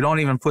scanning, so we don't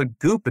even put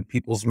goop in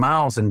people's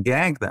mouths and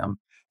gag them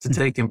to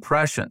take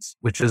impressions,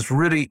 which has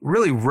really,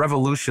 really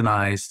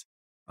revolutionized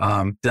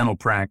dental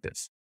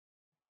practice.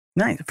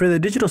 Nice. For the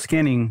digital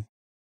scanning,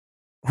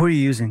 who are you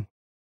using?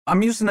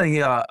 I'm using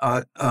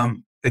a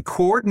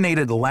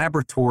coordinated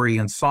laboratory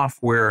and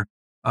software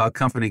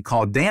company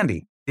called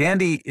Dandy.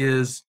 Dandy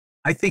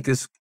I think,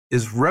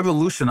 is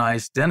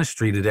revolutionized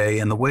dentistry today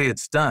and the way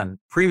it's done.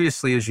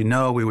 Previously, as you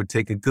know, we would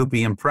take a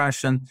goopy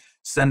impression,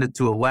 send it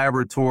to a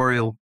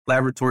laboratory.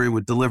 Laboratory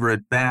would deliver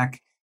it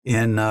back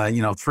in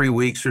 3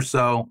 weeks or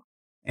so,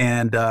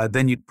 and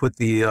then you'd put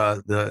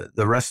the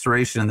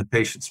restoration in the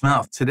patient's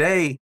mouth.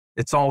 Today,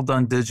 it's all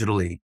done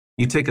digitally.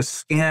 You take a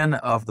scan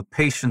of the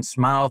patient's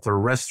mouth or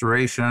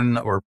restoration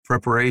or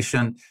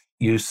preparation.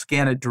 You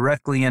scan it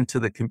directly into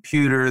the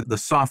computer. The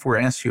software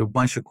asks you a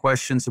bunch of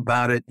questions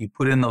about it. You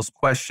put in those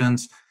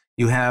questions.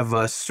 You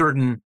have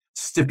certain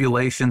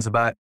stipulations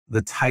about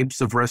the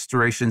types of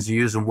restorations you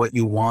use and what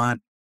you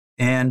want.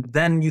 And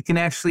then you can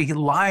actually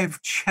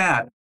live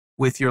chat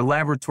with your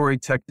laboratory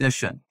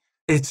technician.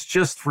 It's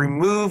just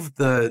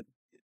removed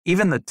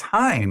even the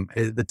time.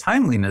 The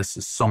timeliness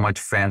is so much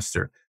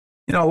faster.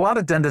 A lot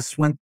of dentists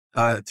went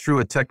through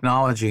a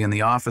technology in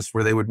the office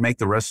where they would make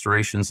the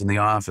restorations in the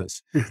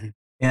office.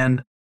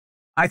 And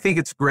I think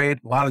it's great.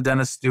 A lot of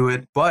dentists do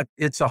it, but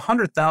it's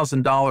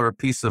 $100,000 a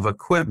piece of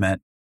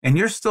equipment and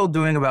you're still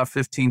doing about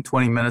 15,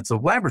 20 minutes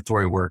of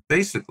laboratory work,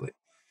 basically.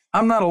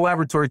 I'm not a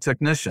laboratory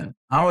technician.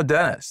 I'm a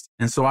dentist.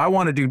 And so I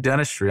want to do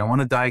dentistry. I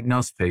want to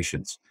diagnose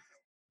patients.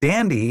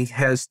 Dandy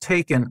has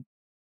taken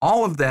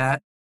all of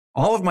that,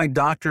 all of my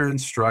doctor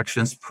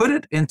instructions, put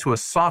it into a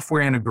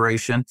software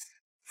integration,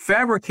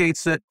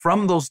 fabricates it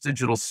from those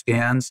digital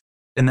scans,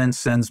 and then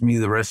sends me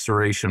the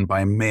restoration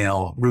by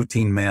mail,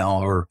 routine mail,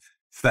 or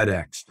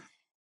FedEx.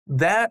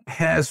 That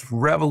has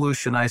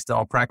revolutionized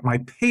dental practice. My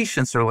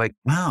patients are like,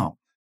 wow,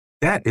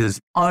 that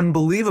is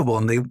unbelievable.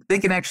 And they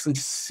can actually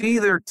see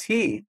their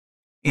teeth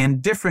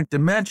in different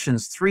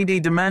dimensions, 3D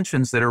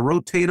dimensions that are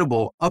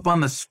rotatable up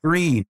on the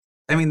screen.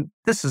 I mean,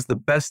 this is the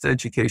best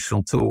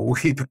educational tool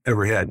we've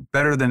ever had,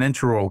 better than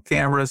intraoral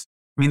cameras.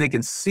 I mean, they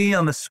can see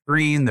on the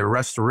screen their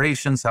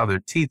restorations, how their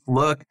teeth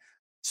look.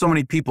 So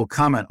many people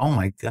comment, oh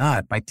my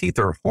God, my teeth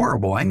are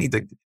horrible. I need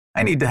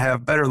to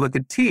have better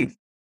looking teeth.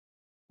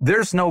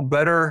 There's no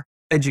better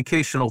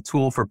educational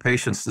tool for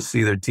patients to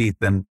see their teeth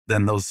than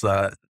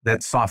that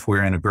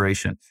software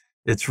integration.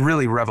 It's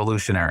really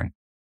revolutionary.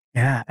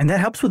 Yeah, and that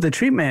helps with the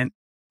treatment,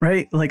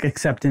 right? Like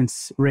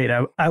acceptance rate,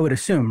 I would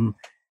assume,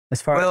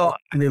 as far as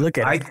they look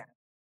at it.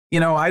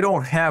 I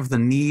don't have the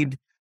need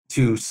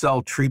to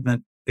sell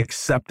treatment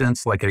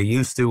acceptance like I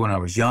used to when I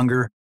was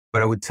younger,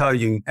 but I would tell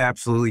you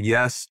absolutely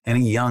yes.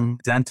 Any young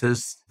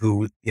dentist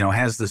who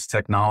has this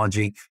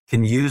technology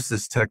can use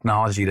this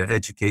technology to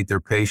educate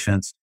their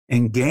patients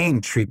and gain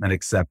treatment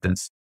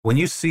acceptance. When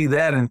you see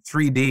that in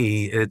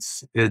 3D,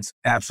 it's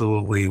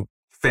absolutely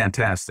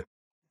fantastic.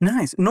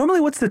 Nice.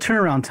 Normally, what's the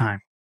turnaround time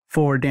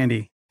for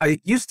Dandy?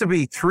 It used to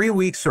be 3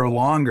 weeks or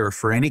longer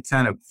for any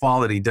kind of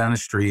quality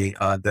dentistry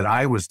that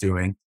I was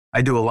doing.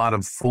 I do a lot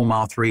of full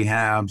mouth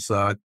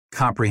rehabs,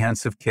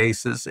 comprehensive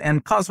cases,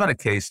 and cosmetic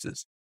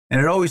cases.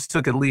 And it always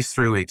took at least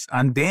 3 weeks.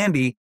 On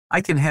Dandy,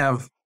 I can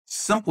have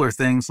simpler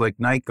things like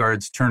night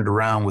guards turned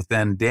around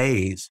within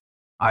days.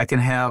 I can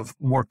have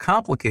more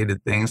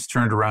complicated things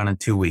turned around in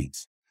 2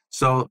 weeks.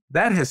 So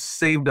that has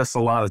saved us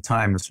a lot of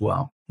time as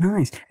well.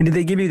 Nice. And did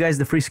they give you guys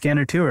the free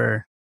scanner too,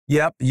 or?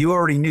 Yep, you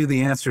already knew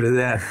the answer to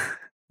that,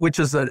 which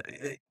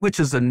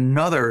is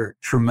another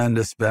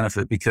tremendous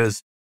benefit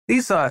because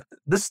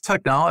this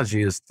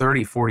technology is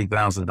 $30,000,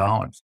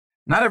 $40,000.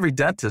 Not every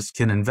dentist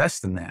can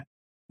invest in that.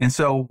 And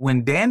so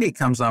when Dandy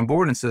comes on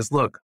board and says,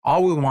 look,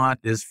 all we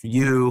want is for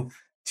you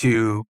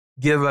to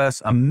give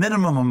us a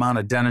minimum amount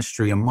of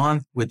dentistry a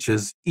month, which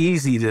is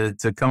easy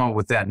to come up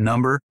with that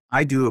number.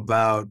 I do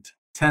about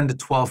 10 to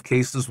 12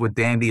 cases with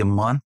Dandy a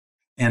month.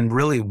 And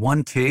really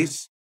one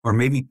case or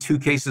maybe 2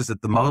 cases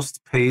at the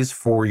most pays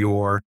for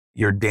your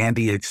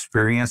Dandy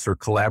experience or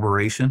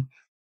collaboration.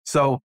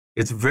 So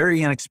it's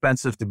very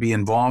inexpensive to be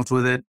involved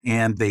with it.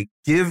 And they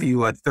give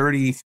you a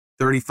 $30,000,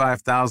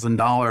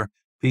 $35,000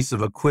 piece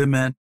of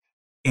equipment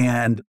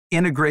and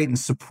integrate and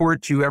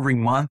support you every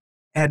month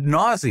ad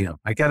nauseum.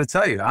 I got to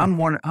tell you,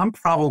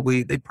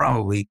 they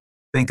probably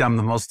think I'm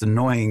the most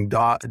annoying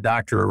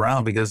doctor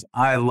around because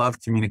I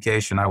love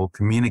communication. I will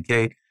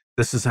communicate.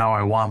 This is how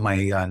I want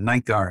my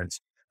night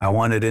guards. I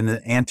want it in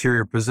an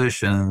anterior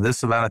position,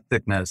 this about a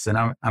thickness. And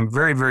I'm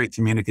very, very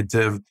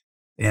communicative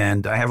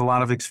and I have a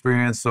lot of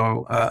experience.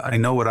 So I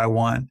know what I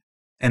want.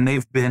 And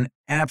they've been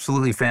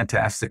absolutely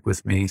fantastic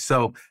with me.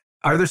 So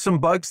are there some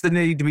bugs that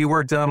need to be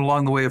worked out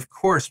along the way? Of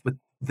course, but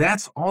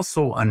that's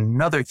also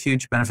another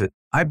huge benefit.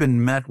 I've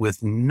been met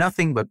with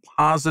nothing but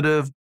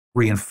positive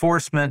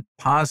reinforcement,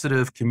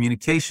 positive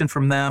communication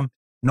from them.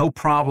 No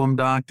problem,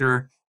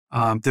 doctor.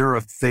 They're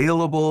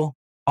available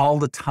all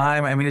the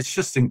time. I mean, it's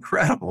just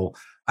incredible.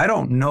 I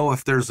don't know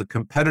if there's a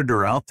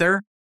competitor out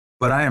there,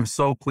 but I am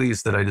so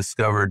pleased that I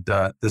discovered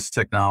this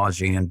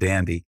technology in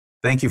Dandy.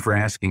 Thank you for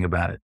asking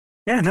about it.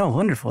 Yeah, no,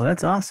 wonderful.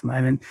 That's awesome,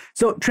 Ivan.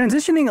 So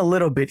transitioning a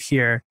little bit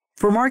here,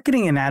 for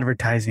marketing and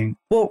advertising,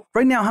 well,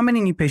 right now, how many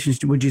new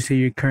patients would you say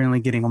you're currently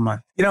getting a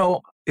month?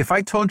 If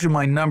I told you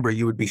my number,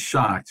 you would be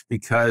shocked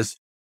because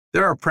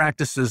there are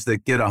practices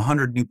that get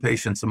 100 new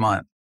patients a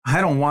month.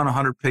 I don't want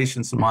 100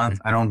 patients a month.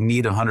 I don't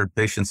need 100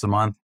 patients a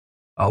month.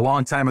 A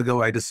long time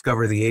ago, I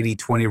discovered the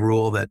 80-20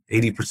 rule that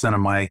 80% of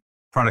my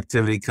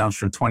productivity comes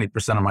from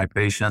 20% of my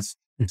patients.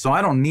 So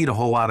I don't need a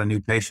whole lot of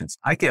new patients.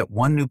 I get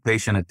 1 new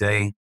patient a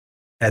day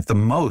at the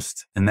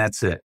most, and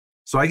that's it.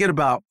 So I get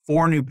about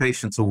 4 new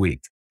patients a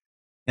week.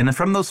 And then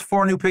from those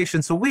 4 new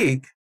patients a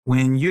week,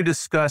 when you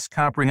discuss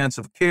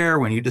comprehensive care,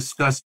 when you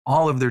discuss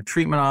all of their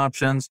treatment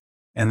options,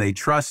 and they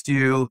trust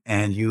you,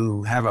 and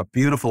you have a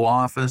beautiful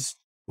office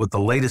with the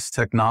latest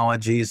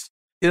technologies,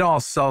 it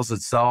all sells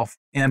itself,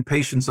 and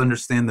patients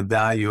understand the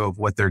value of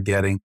what they're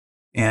getting.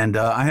 And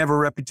I have a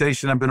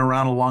reputation. I've been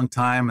around a long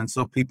time, and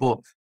so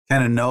people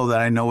kind of know that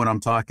I know what I'm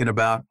talking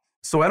about.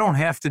 So I don't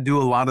have to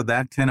do a lot of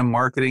that kind of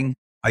marketing.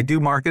 I do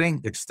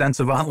marketing,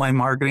 extensive online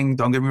marketing,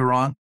 don't get me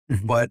wrong,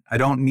 but I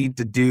don't need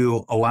to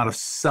do a lot of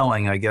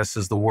selling, I guess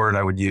is the word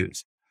I would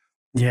use.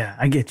 Yeah,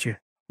 I get you.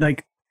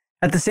 Like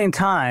at the same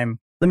time,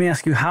 let me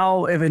ask you,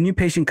 if a new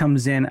patient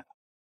comes in,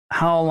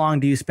 how long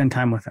do you spend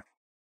time with them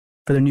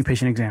for their new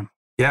patient exam?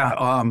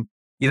 Yeah.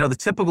 The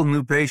typical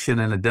new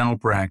patient in a dental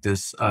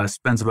practice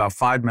spends about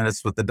 5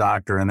 minutes with the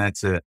doctor, and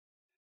that's it.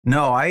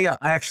 No, I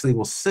actually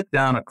will sit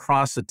down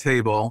across the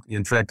table.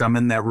 In fact, I'm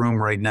in that room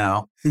right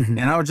now, Mhm.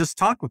 and I would just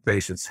talk with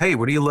patients. Hey,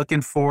 what are you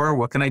looking for?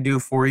 What can I do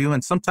for you?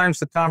 And sometimes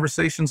the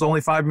conversation's only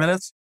 5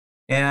 minutes,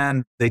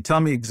 and they tell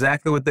me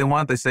exactly what they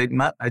want. They say,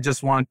 "Matt, I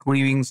just want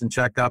cleanings and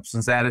checkups,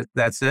 and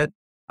that's it."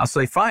 I'll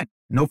say, fine,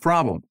 no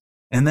problem.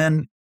 And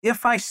then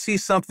if I see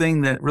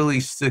something that really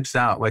sticks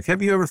out, like,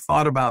 have you ever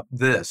thought about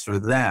this or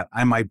that?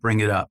 I might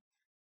bring it up.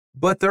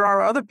 But there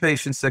are other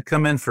patients that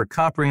come in for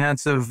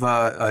comprehensive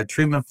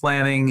treatment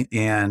planning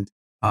and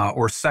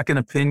or second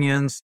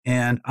opinions,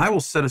 and I will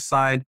set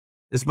aside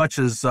as much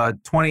as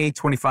 20,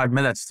 25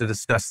 minutes to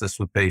discuss this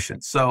with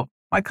patients. So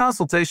my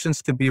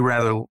consultations could be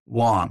rather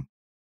long.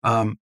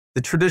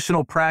 The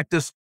traditional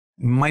practice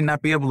might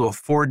not be able to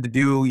afford to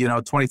do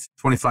 20,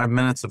 25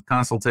 minutes of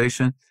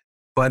consultation,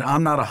 but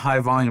I'm not a high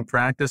volume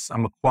practice.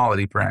 I'm a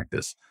quality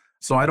practice.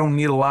 So I don't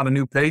need a lot of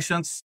new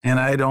patients, and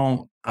I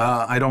don't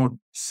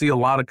see a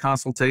lot of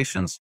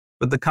consultations,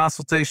 but the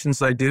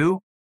consultations I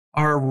do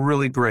are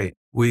really great.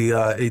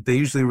 They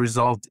usually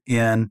result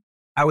in,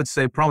 I would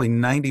say, probably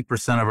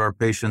 90% of our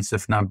patients,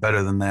 if not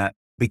better than that,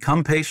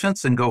 become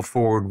patients and go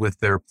forward with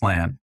their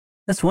plan.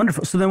 That's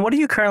wonderful. So then what are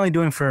you currently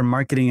doing for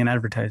marketing and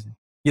advertising?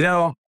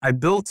 I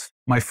built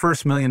my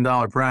first $1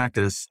 million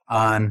practice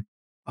on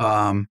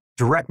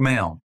direct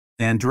mail,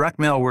 and direct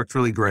mail worked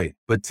really great.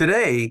 But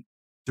today,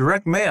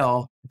 direct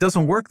mail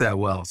doesn't work that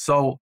well.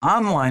 So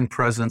online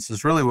presence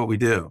is really what we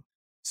do.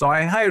 So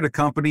I hired a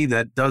company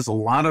that does a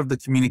lot of the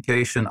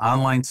communication,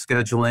 online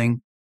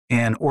scheduling,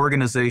 and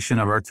organization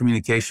of our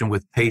communication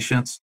with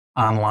patients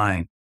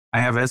online. I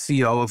have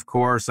SEO, of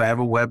course. I have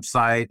a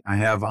website. I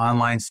have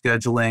online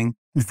scheduling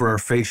for our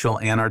facial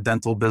and our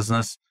dental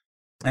business.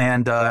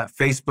 And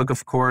Facebook,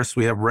 of course.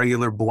 We have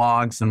regular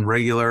blogs and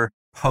regular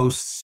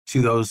posts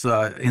to those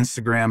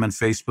Instagram and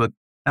Facebook.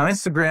 Now,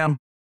 Instagram,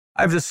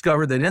 I've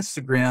discovered that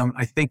Instagram,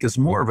 I think, is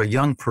more of a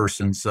young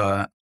person's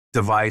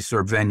device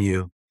or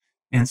venue.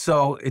 And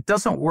so it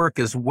doesn't work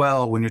as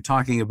well when you're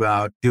talking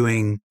about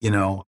doing,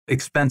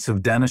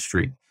 expensive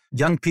dentistry.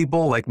 Young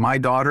people like my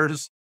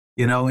daughters,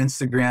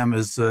 Instagram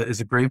is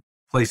a great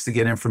place to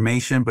get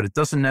information, but it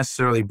doesn't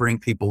necessarily bring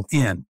people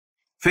in.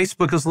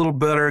 Facebook is a little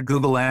better.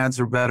 Google ads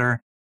are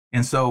better.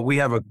 And so we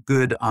have a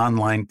good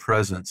online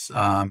presence.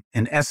 And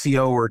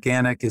SEO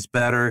organic is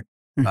better.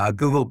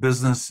 Google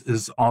Business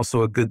is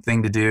also a good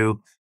thing to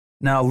do.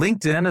 Now,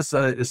 LinkedIn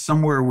is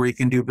somewhere where you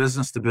can do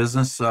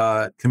business-to-business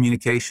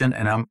communication,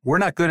 and we're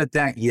not good at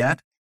that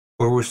yet,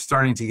 but we're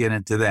starting to get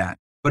into that.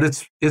 But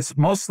it's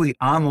mostly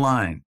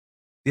online.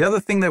 The other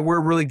thing that we're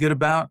really good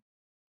about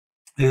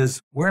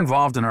is we're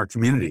involved in our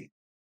community.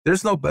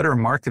 There's no better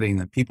marketing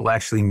than people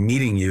actually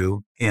meeting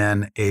you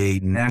in a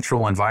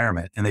natural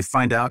environment, and they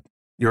find out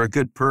you're a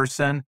good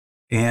person.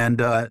 And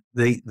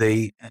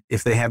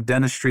if they have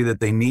dentistry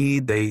that they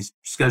need, they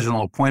schedule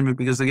an appointment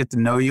because they get to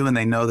know you and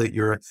they know that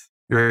you're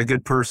a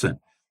good person.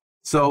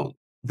 So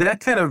that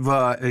kind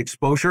of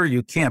exposure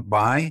you can't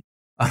buy,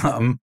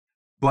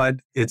 but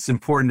it's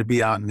important to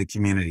be out in the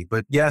community.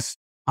 But yes,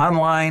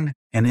 online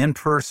and in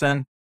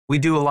person, we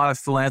do a lot of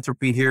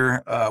philanthropy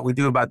here. We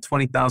do about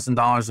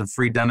 $20,000 in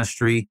free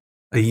dentistry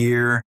a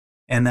year.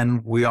 And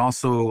then we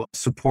also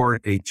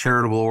support a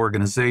charitable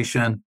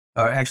organization.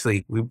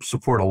 Actually, we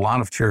support a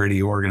lot of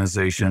charity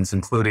organizations,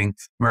 including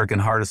American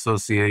Heart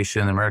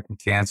Association, American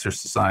Cancer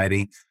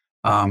Society,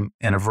 and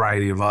a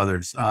variety of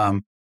others.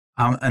 I'm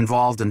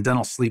involved in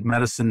dental sleep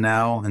medicine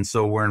now, and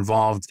so we're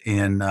involved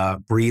in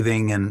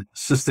breathing and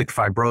cystic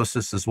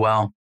fibrosis as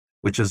well,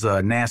 which is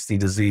a nasty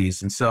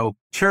disease. And so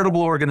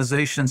charitable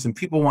organizations, and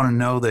people want to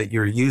know that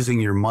you're using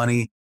your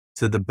money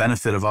to the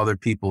benefit of other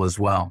people as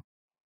well.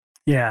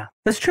 Yeah,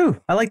 that's true.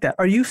 I like that.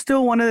 Are you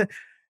still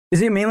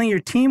is it mainly your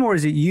team, or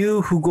is it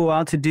you who go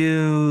out to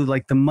do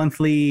like the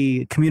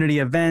monthly community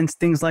events,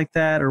 things like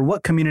that? Or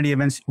what community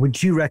events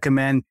would you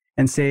recommend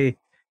and say,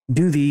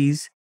 do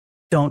these,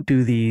 don't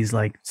do these,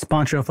 like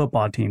sponsor a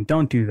football team,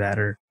 don't do that?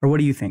 Or what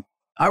do you think?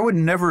 I would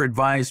never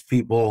advise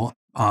people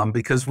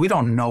because we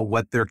don't know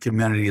what their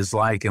community is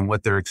like and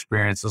what their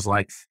experience is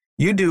like.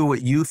 You do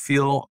what you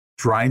feel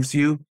drives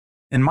you.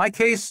 In my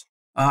case,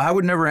 I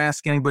would never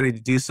ask anybody to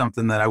do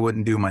something that I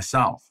wouldn't do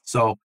myself.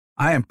 So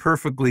I am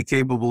perfectly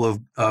capable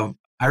of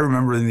I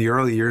remember in the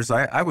early years,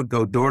 I would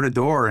go door to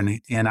door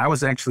and I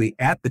was actually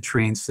at the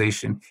train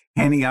station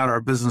handing out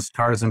our business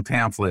cards and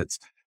pamphlets.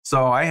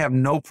 So I have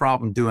no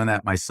problem doing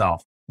that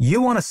myself.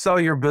 You want to sell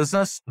your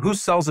business? Who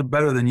sells it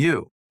better than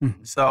you?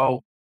 Mm-hmm.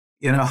 So,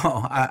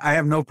 I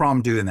have no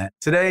problem doing that.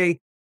 Today,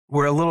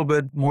 we're a little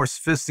bit more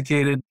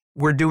sophisticated.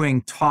 We're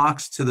doing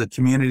talks to the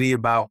community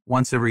about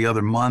once every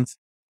other month.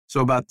 So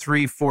about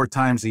 3-4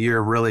 times a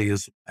year really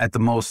is at the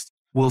most.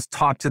 We'll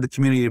talk to the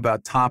community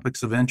about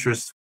topics of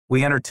interest.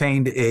 We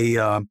entertained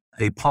a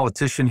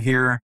politician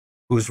here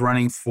who's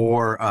running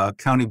for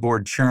county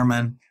board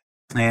chairman.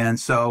 And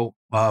so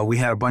we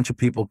had a bunch of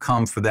people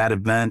come for that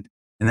event,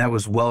 and that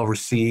was well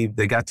received.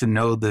 They got to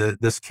know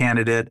this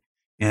candidate,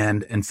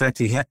 And in fact,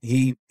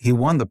 he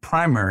won the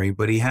primary,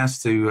 but he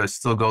has to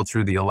still go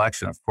through the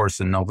election, of course,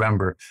 in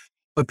November.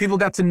 But people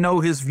got to know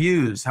his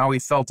views, how he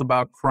felt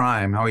about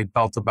crime, how he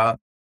felt about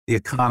the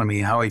economy,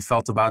 how he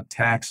felt about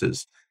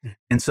taxes.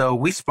 And so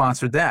we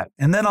sponsored that.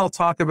 And then I'll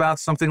talk about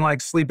something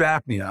like sleep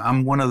apnea.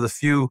 I'm one of the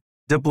few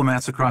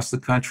diplomats across the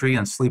country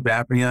in sleep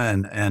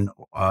apnea and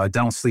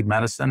dental sleep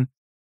medicine.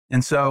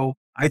 And so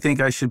I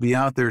think I should be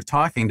out there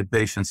talking to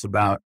patients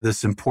about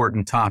this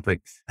important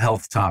topic,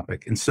 health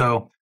topic. And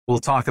so we'll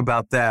talk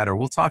about that, or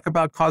we'll talk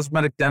about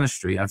cosmetic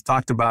dentistry. I've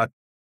talked about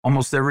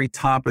almost every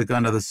topic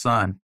under the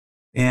sun.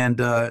 And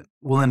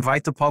we'll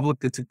invite the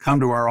public to come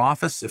to our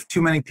office. If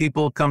too many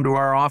people come to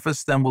our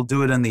office, then we'll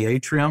do it in the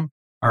atrium.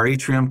 Our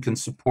atrium can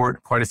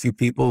support quite a few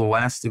people. The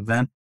last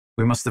event,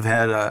 we must have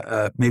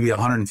had maybe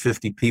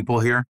 150 people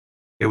here.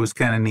 It was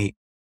kind of neat.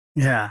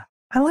 Yeah,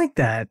 I like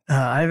that.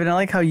 Ivan, I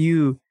like how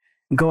you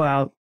go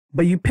out,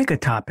 but you pick a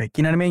topic.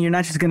 You know what I mean? You're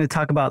not just going to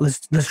talk about,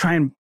 let's try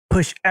and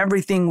push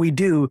everything we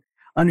do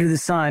under the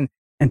sun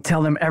and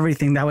tell them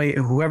everything. That way,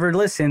 whoever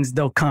listens,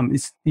 they'll come.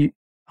 You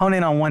hone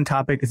in on one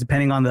topic. It's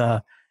depending on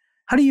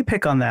how do you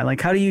pick on that?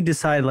 Like, how do you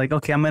decide, like,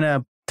 okay, I'm going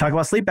to talk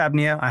about sleep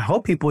apnea. I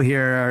hope people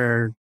here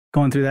are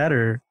going through that,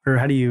 or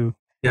how do you?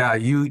 Yeah,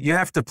 you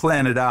have to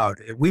plan it out.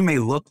 We may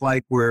look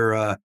like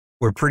we're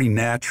pretty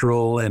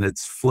natural and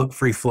it's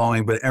free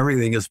flowing, but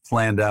everything is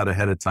planned out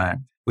ahead of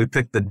time. We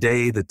pick the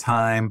day, the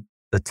time,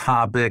 the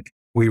topic.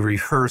 We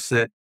rehearse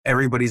it.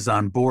 Everybody's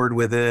on board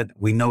with it.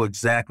 We know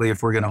exactly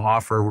if we're going to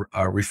offer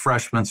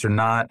refreshments or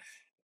not.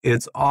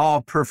 It's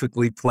all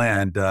perfectly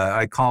planned.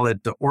 I call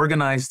it the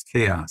organized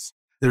chaos.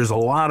 There's a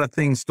lot of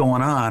things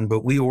going on,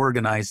 but we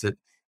organize it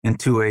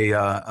into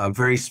a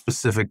very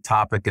specific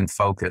topic and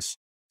focus.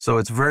 So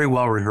it's very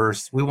well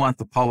rehearsed. We want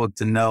the public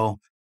to know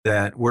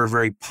that we're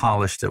very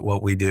polished at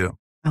what we do.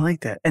 I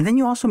like that. And then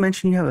you also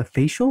mentioned you have a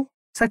facial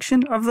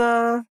section of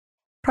the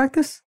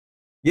practice?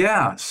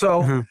 Yeah.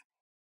 So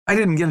I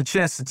didn't get a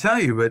chance to tell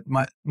you, but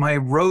my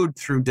road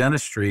through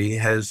dentistry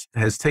has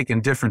taken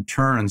different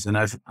turns, and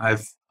I've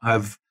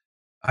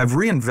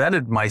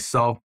reinvented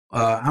myself.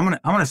 I'm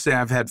gonna say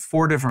I've had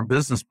 4 different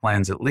business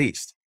plans at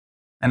least.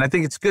 And I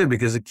think it's good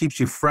because it keeps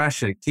you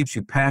fresh and it keeps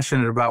you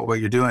passionate about what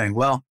you're doing.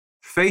 Well,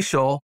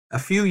 facial, a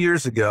few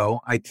years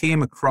ago, I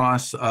came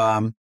across,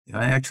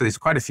 actually it's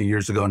quite a few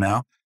years ago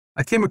now,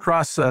 I came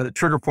across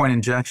trigger point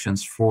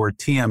injections for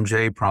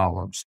TMJ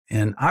problems.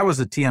 And I was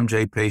a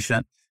TMJ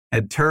patient,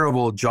 had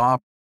terrible jaw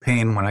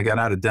pain when I got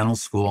out of dental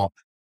school.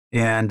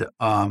 And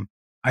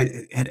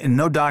and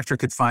no doctor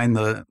could find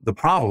the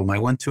problem. I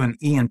went to an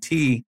ENT,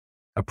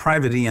 a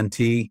private ENT,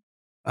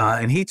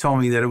 and he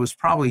told me that it was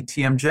probably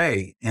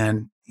TMJ.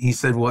 And he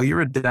said, well,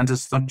 you're a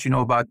dentist. Don't you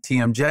know about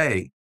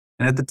TMJ?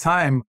 And at the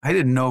time, I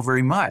didn't know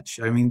very much.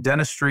 I mean,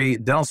 dental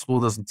school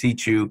doesn't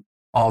teach you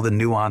all the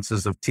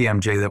nuances of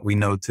TMJ that we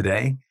know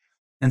today.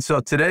 And so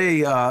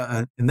today,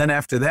 and then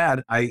after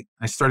that, I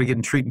started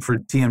getting treatment for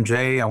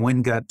TMJ. I went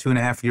and got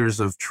 2.5 years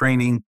of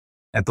training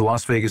at the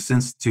Las Vegas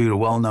Institute, a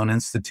well-known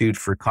institute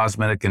for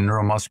cosmetic and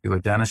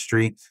neuromuscular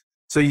dentistry.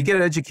 So you get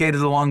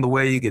educated along the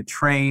way, you get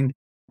trained.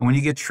 And when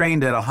you get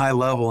trained at a high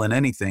level in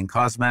anything,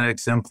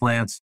 cosmetics,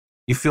 implants,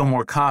 you feel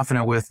more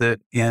confident with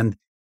it. And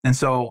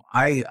so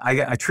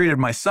I treated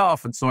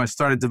myself, and so I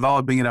started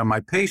developing it on my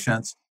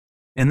patients.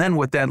 And then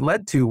what that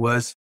led to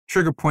was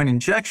trigger point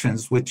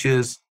injections, which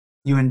is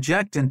you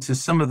inject into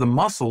some of the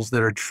muscles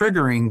that are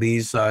triggering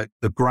these,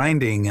 the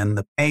grinding and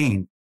the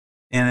pain.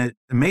 And it's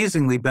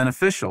amazingly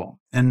beneficial.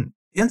 And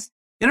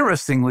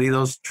interestingly,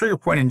 those trigger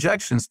point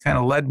injections kind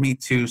of led me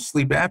to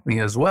sleep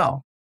apnea as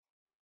well.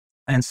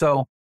 And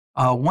so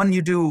when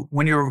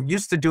you're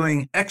used to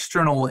doing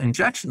external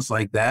injections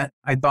like that,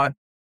 I thought,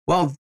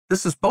 well,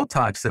 this is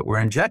Botox that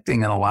we're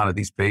injecting in a lot of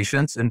these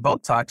patients, and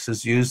Botox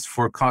is used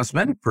for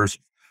cosmetic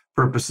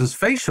purposes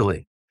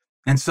facially.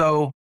 And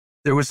so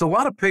there was a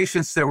lot of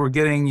patients that were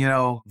getting,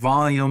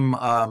 volume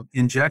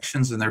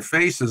injections in their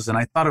faces, and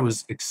I thought it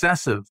was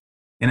excessive.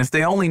 And if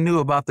they only knew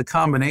about the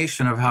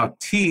combination of how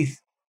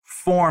teeth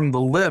form the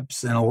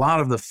lips and a lot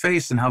of the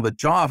face and how the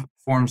jaw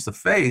forms the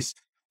face,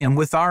 and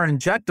with our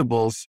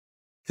injectables,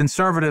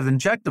 conservative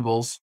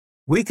injectables,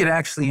 we could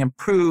actually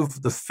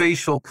improve the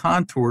facial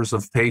contours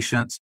of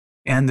patients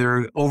and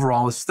their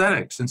overall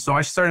aesthetics. And so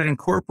I started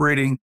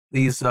incorporating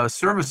these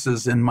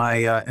services in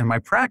my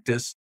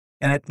practice,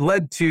 and it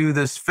led to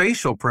this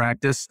facial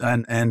practice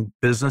and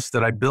business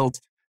that I built.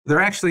 They're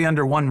actually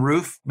under one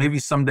roof. Maybe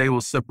someday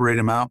we'll separate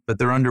them out, but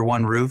they're under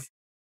one roof.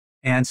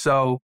 And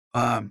so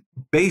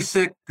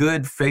basic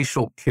good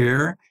facial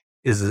care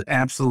is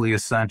absolutely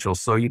essential.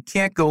 So you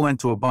can't go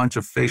into a bunch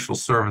of facial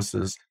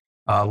services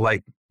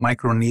like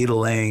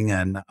microneedling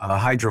and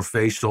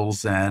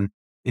hydrofacials and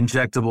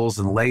injectables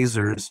and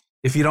lasers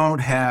if you don't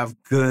have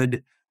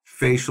good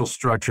facial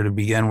structure to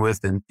begin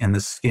with in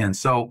the skin.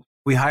 So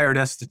we hired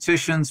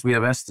estheticians. We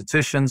have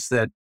estheticians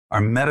that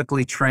are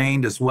medically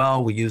trained as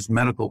well. We use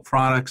medical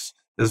products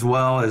as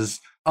well as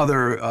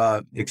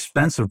other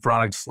expensive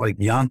products like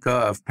Yanka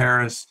of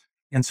Paris.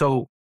 And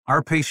so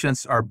our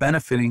patients are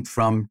benefiting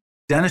from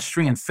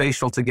dentistry and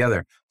facial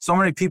together. So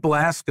many people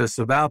ask us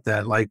about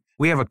that. Like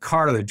we have a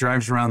car that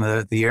drives around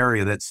the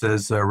area that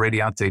says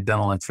Radiante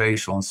Dental and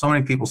Facial. And so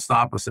many people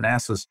stop us and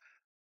ask us,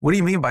 what do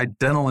you mean by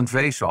dental and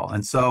facial?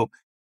 And so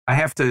I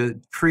have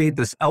to create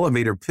this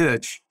elevator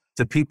pitch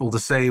to people to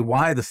say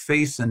why the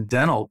face and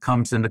dental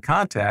comes into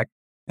contact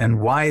and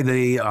why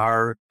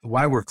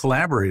we're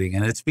collaborating.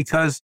 And it's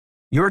because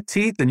your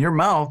teeth and your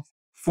mouth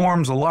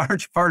forms a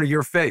large part of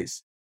your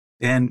face.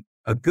 And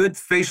a good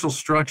facial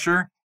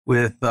structure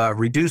with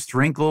reduced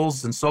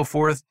wrinkles and so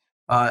forth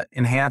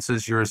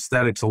enhances your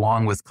aesthetics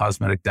along with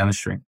cosmetic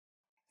dentistry.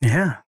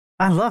 Yeah,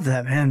 I love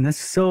that, man.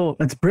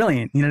 That's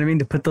brilliant. You know what I mean?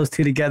 To put those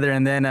two together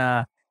and then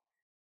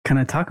kind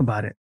of talk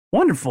about it.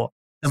 Wonderful.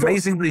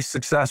 Amazingly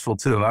successful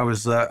too. I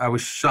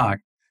was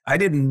shocked. I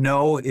didn't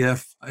know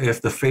if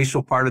the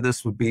facial part of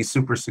this would be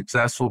super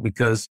successful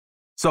because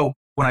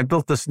when I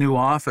built this new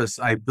office,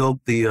 I built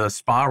the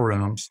spa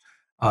rooms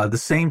the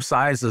same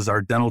size as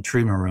our dental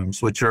treatment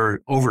rooms, which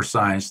are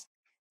oversized.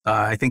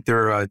 I think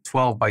they're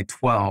 12 by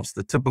 12s.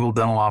 The typical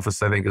dental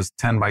office, I think, is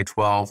 10 by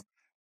 12.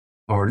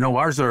 Or no,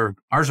 ours are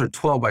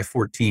 12 by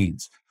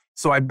 14s.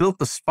 So I built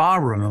the spa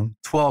room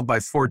 12 by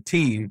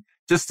 14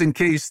 just in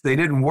case they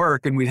didn't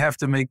work and we'd have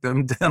to make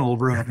them dental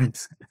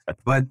rooms.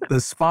 But the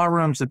spa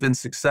rooms have been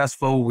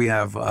successful. We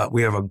have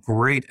a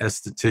great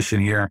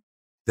esthetician here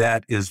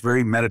that is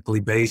very medically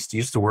based.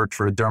 Used to work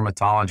for a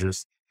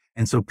dermatologist.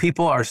 And so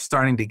people are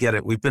starting to get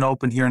it. We've been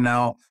open here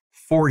now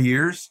 4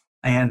 years,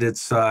 and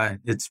it's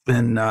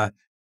been,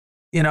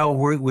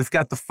 we've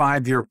got the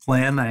 5-year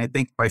plan. And I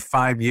think by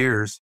 5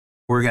 years,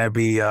 we're going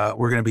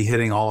to be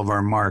hitting all of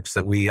our marks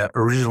that we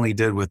originally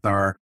did with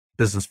our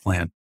business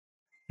plan.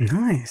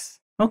 Nice.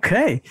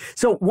 Okay.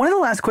 So one of the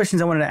last questions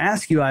I wanted to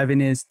ask you,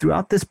 Ivan, is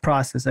throughout this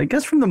process, I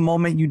guess from the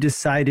moment you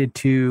decided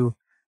to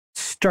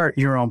start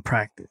your own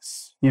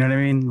practice, you know what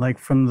I mean? Like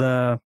from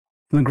the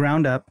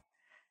ground up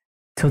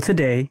till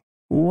today,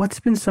 what's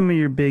been some of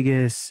your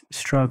biggest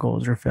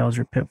struggles or fails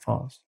or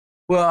pitfalls?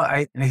 Well,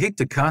 I hate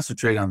to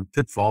concentrate on the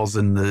pitfalls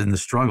and the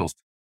struggles.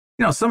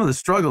 Some of the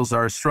struggles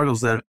are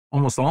struggles that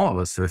almost all of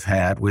us have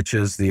had, which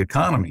is the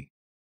economy.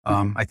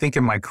 I think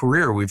in my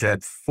career, we've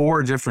had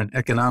 4 different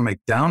economic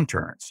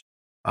downturns.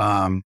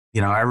 I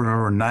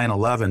remember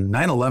 9/11.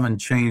 9/11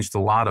 changed a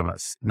lot of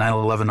us,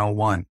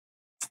 9/11/01.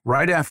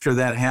 Right after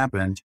that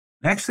happened,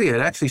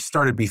 it actually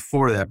started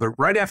before that, but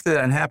right after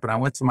that happened, I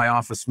went to my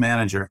office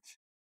manager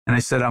and I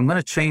said, I'm going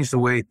to change the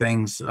way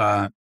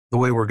the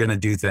way we're going to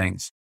do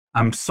things.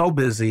 I'm so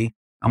busy.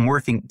 I'm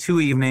working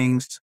 2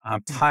 evenings.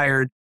 I'm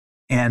tired.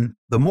 And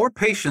the more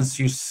patients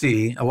you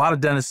see, a lot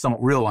of dentists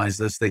don't realize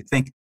this. They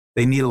think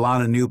they need a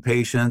lot of new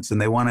patients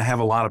and they want to have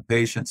a lot of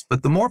patients.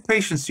 But the more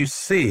patients you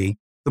see,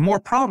 the more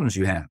problems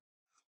you have.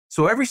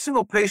 So every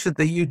single patient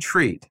that you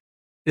treat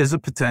is a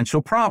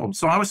potential problem.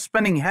 So I was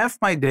spending half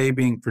my day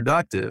being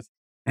productive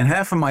and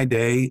half of my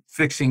day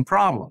fixing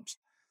problems.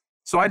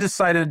 So I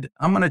decided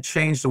I'm going to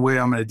change the way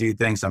I'm going to do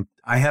things.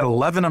 I had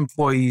 11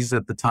 employees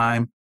at the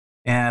time.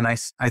 And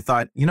I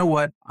thought, you know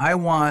what? I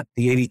want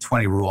the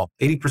 80-20 rule.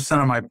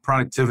 80% of my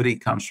productivity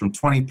comes from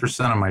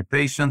 20% of my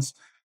patients.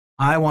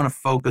 I want to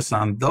focus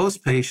on those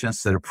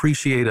patients that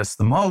appreciate us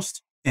the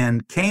most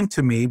and came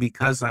to me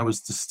because I was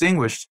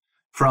distinguished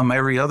from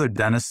every other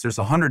dentist. There's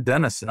 100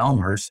 dentists in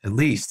Elmhurst, at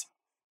least,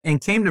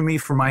 and came to me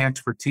for my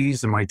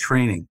expertise and my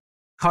training.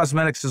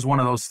 Cosmetics is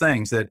one of those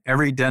things that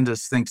every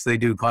dentist thinks they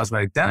do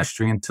cosmetic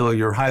dentistry until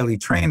you're highly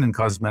trained in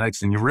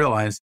cosmetics and you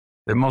realize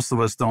that most of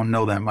us don't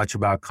know that much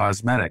about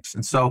cosmetics.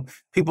 And so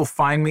people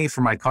find me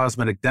for my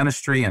cosmetic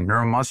dentistry and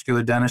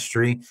neuromuscular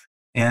dentistry,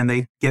 and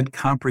they get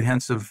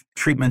comprehensive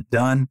treatment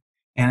done,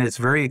 and it's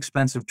very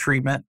expensive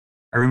treatment.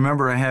 I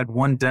remember I had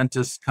one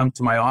dentist come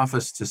to my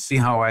office to see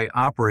how I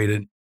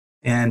operated,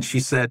 and she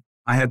said,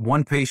 I had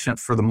one patient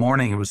for the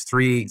morning. It was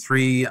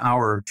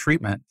three-hour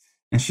treatment.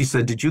 And she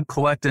said, did you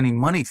collect any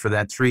money for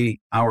that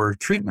 3-hour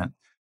treatment?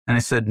 And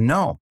I said,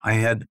 no, I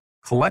had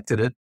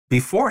collected it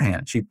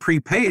beforehand. She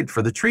prepaid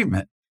for the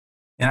treatment.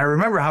 And I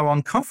remember how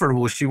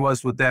uncomfortable she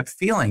was with that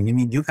feeling. You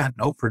mean you got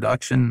no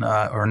production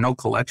or no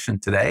collection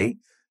today?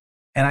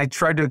 And I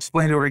tried to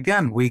explain to her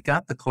again, we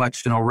got the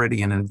collection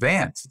already in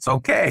advance. It's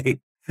okay.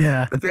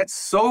 Yeah. But that's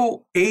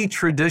so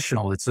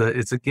a-traditional.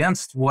 It's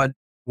against what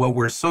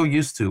we're so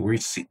used to.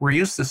 We're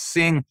used to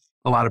seeing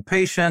a lot of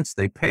patients.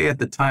 They pay at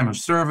the time of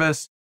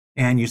service.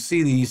 And you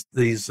see these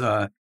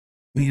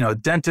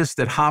dentists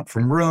that hop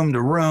from room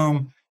to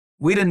room.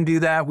 We didn't do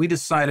that. We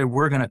decided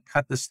we're going to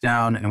cut this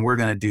down and we're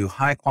going to do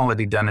high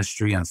quality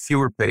dentistry on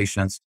fewer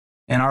patients.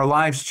 And our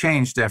lives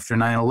changed after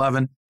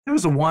 9/11. It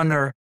was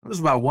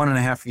about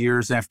 1.5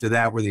 years after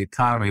that where the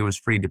economy was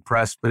pretty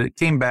depressed, but it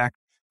came back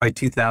by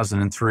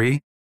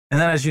 2003.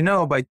 And then, as you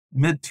know, by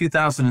mid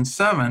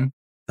 2007,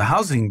 the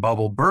housing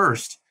bubble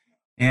burst.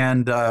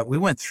 And we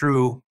went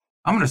through,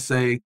 I'm going to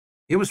say,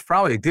 it was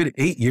probably a good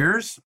 8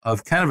 years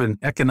of kind of an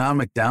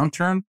economic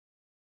downturn.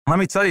 Let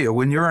me tell you,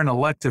 when you're an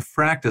elective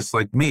practice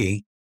like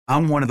me,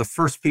 I'm one of the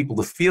first people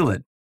to feel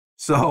it.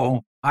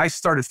 So I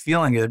started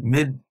feeling it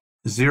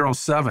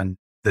mid-07,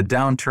 the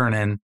downturn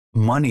in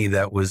money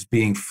that was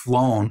being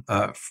flown,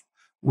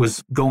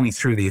 was going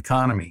through the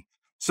economy.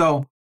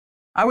 So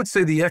I would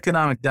say the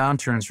economic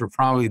downturns were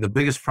probably the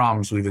biggest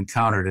problems we've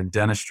encountered in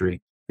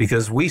dentistry,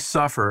 because we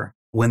suffer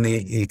when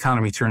the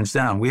economy turns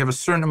down. We have a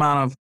certain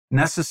amount of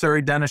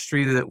necessary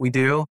dentistry that we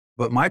do,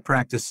 but my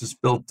practice is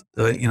built,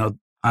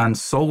 on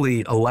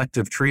solely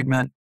elective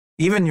treatment.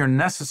 Even your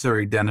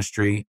necessary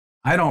dentistry,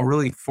 I don't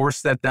really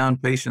force that down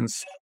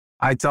patients.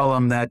 I tell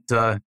them that,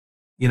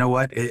 you know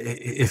what,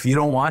 if you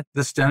don't want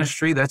this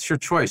dentistry, that's your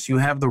choice. You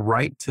have the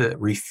right to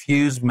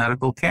refuse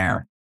medical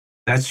care.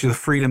 That's the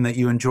freedom that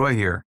you enjoy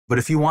here. But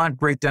if you want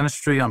great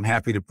dentistry, I'm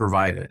happy to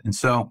provide it. And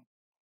so,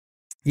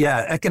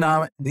 yeah,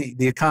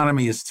 the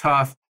economy is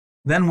tough.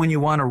 Then when you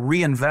want to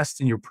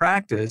reinvest in your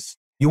practice,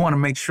 you want to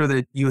make sure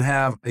that you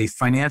have a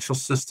financial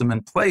system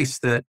in place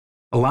that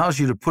allows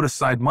you to put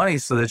aside money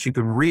so that you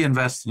can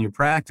reinvest in your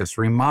practice,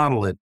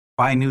 remodel it,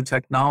 buy new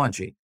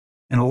technology.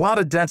 And a lot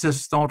of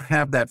dentists don't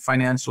have that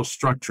financial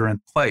structure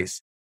in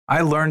place.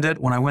 I learned it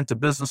when I went to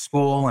business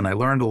school, and I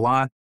learned a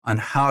lot on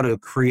how to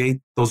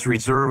create those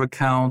reserve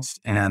accounts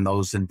and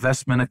those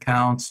investment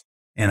accounts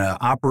and an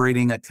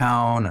operating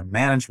account, a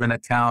management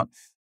account.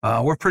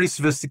 We're pretty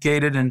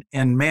sophisticated.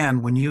 And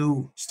man, when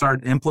you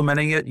start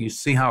implementing it, you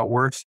see how it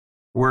works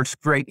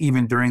great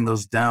even during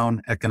those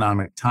down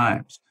economic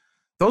times.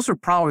 Those are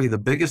probably the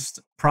biggest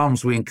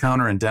problems we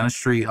encounter in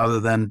dentistry, other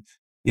than,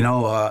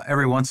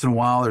 every once in a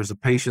while there's a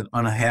patient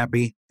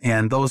unhappy,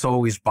 and those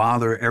always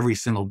bother every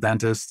single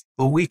dentist.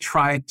 But we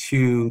try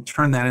to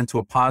turn that into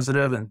a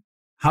positive. And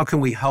how can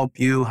we help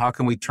you? How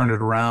can we turn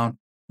it around?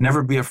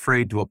 Never be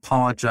afraid to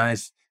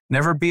apologize.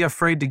 Never be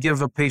afraid to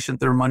give a patient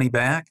their money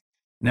back.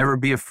 Never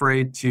be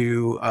afraid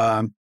to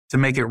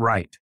make it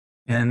right.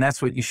 And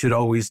that's what you should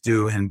always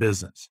do in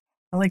business.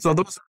 So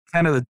those are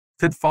kind of the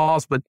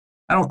pitfalls, but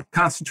I don't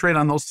concentrate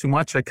on those too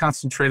much. I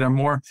concentrate on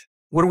more,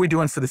 what are we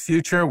doing for the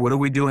future? What are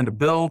we doing to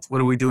build?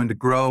 What are we doing to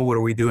grow? What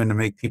are we doing to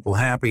make people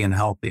happy and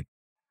healthy?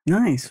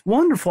 Nice.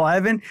 Wonderful,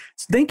 Ivan.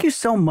 Thank you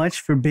so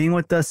much for being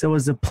with us. It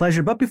was a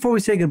pleasure. But before we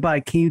say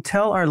goodbye, can you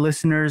tell our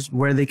listeners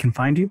where they can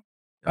find you?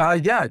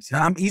 Yeah,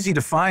 I'm easy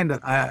to find.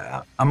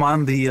 I'm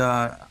on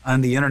the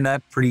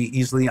internet pretty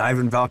easily.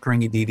 Ivan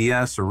Valcarenghi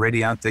DDS, or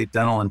Radiante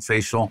Dental and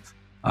Facial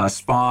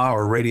Spa,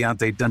 or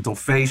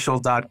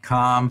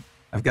radiantedentalfacial.com.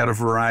 I've got a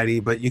variety,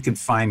 but you can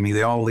find me.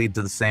 They all lead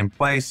to the same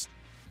place.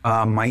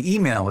 My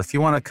email, if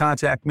you want to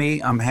contact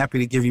me, I'm happy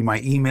to give you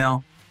my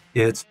email.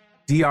 It's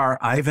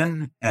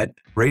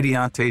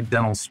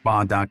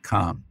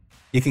drivan@radiantedentalspa.com.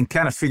 You can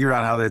kind of figure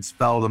out how that's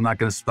spelled. I'm not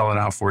going to spell it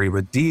out for you,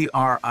 but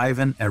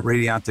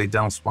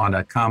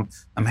drivan@radiantedentalspa.com.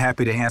 I'm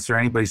happy to answer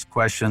anybody's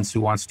questions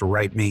who wants to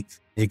write me.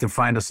 You can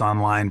find us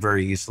online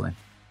very easily.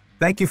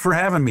 Thank you for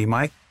having me,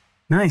 Mike.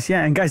 Nice.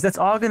 Yeah. And guys, that's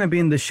all going to be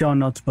in the show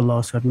notes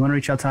below. So if you want to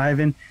reach out to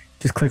Ivan,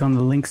 just click on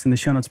the links in the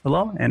show notes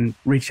below and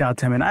reach out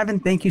to him. And Ivan,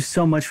 thank you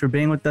so much for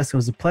being with us. It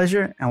was a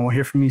pleasure, and we'll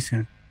hear from you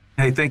soon.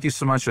 Hey, thank you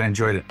so much. I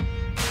enjoyed it.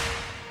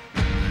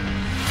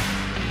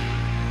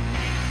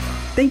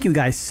 Thank you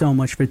guys so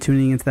much for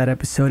tuning into that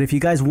episode. If you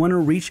guys want to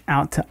reach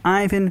out to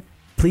Ivan,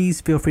 please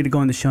feel free to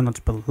go in the show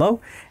notes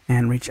below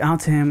and reach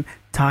out to him,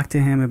 talk to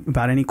him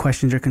about any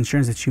questions or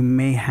concerns that you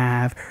may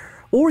have.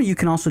 Or you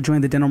can also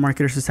join the Dental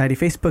Marketer Society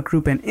Facebook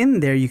group, and in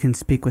there you can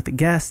speak with the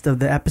guests of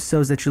the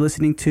episodes that you're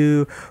listening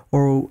to,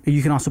 or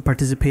you can also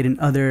participate in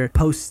other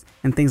posts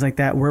and things like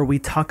that where we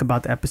talk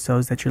about the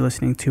episodes that you're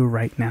listening to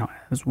right now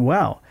as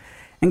well.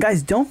 And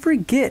guys, don't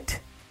forget,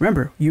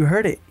 remember, you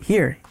heard it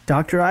here,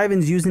 Dr.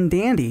 Ivan's using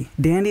Dandy.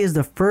 Dandy is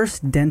the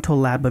first dental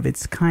lab of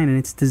its kind, and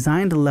it's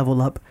designed to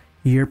level up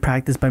your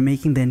practice by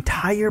making the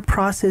entire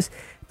process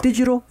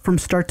digital from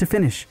start to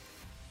finish.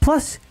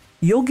 Plus,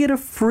 you'll get a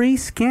free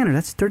scanner.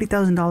 That's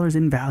 $30,000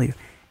 in value,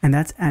 and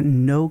that's at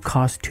no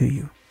cost to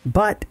you.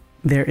 But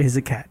there is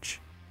a catch.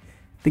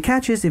 The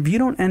catch is, if you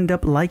don't end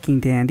up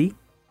liking Dandy,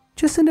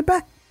 just send it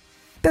back.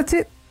 That's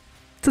it.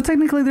 So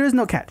technically there is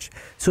no catch.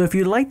 So if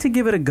you'd like to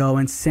give it a go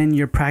and send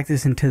your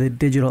practice into the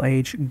digital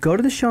age, go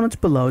to the show notes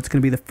below. It's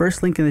going to be the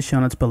first link in the show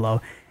notes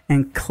below,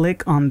 and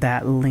click on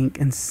that link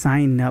and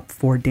sign up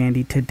for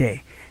Dandy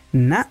today.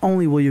 Not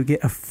only will you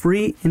get a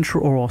free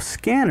intraoral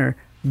scanner,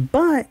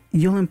 but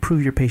you'll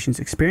improve your patients'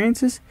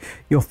 experiences,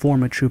 you'll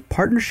form a true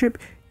partnership,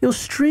 you'll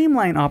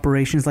streamline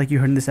operations like you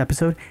heard in this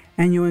episode,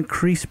 and you'll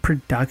increase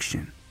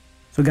production.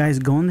 So guys,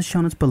 go in the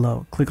show notes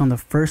below, click on the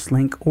first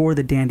link or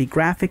the Dandy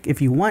graphic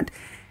if you want,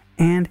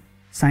 and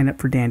sign up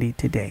for Dandy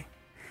today.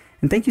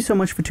 And thank you so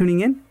much for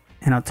tuning in,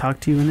 and I'll talk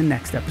to you in the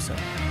next episode.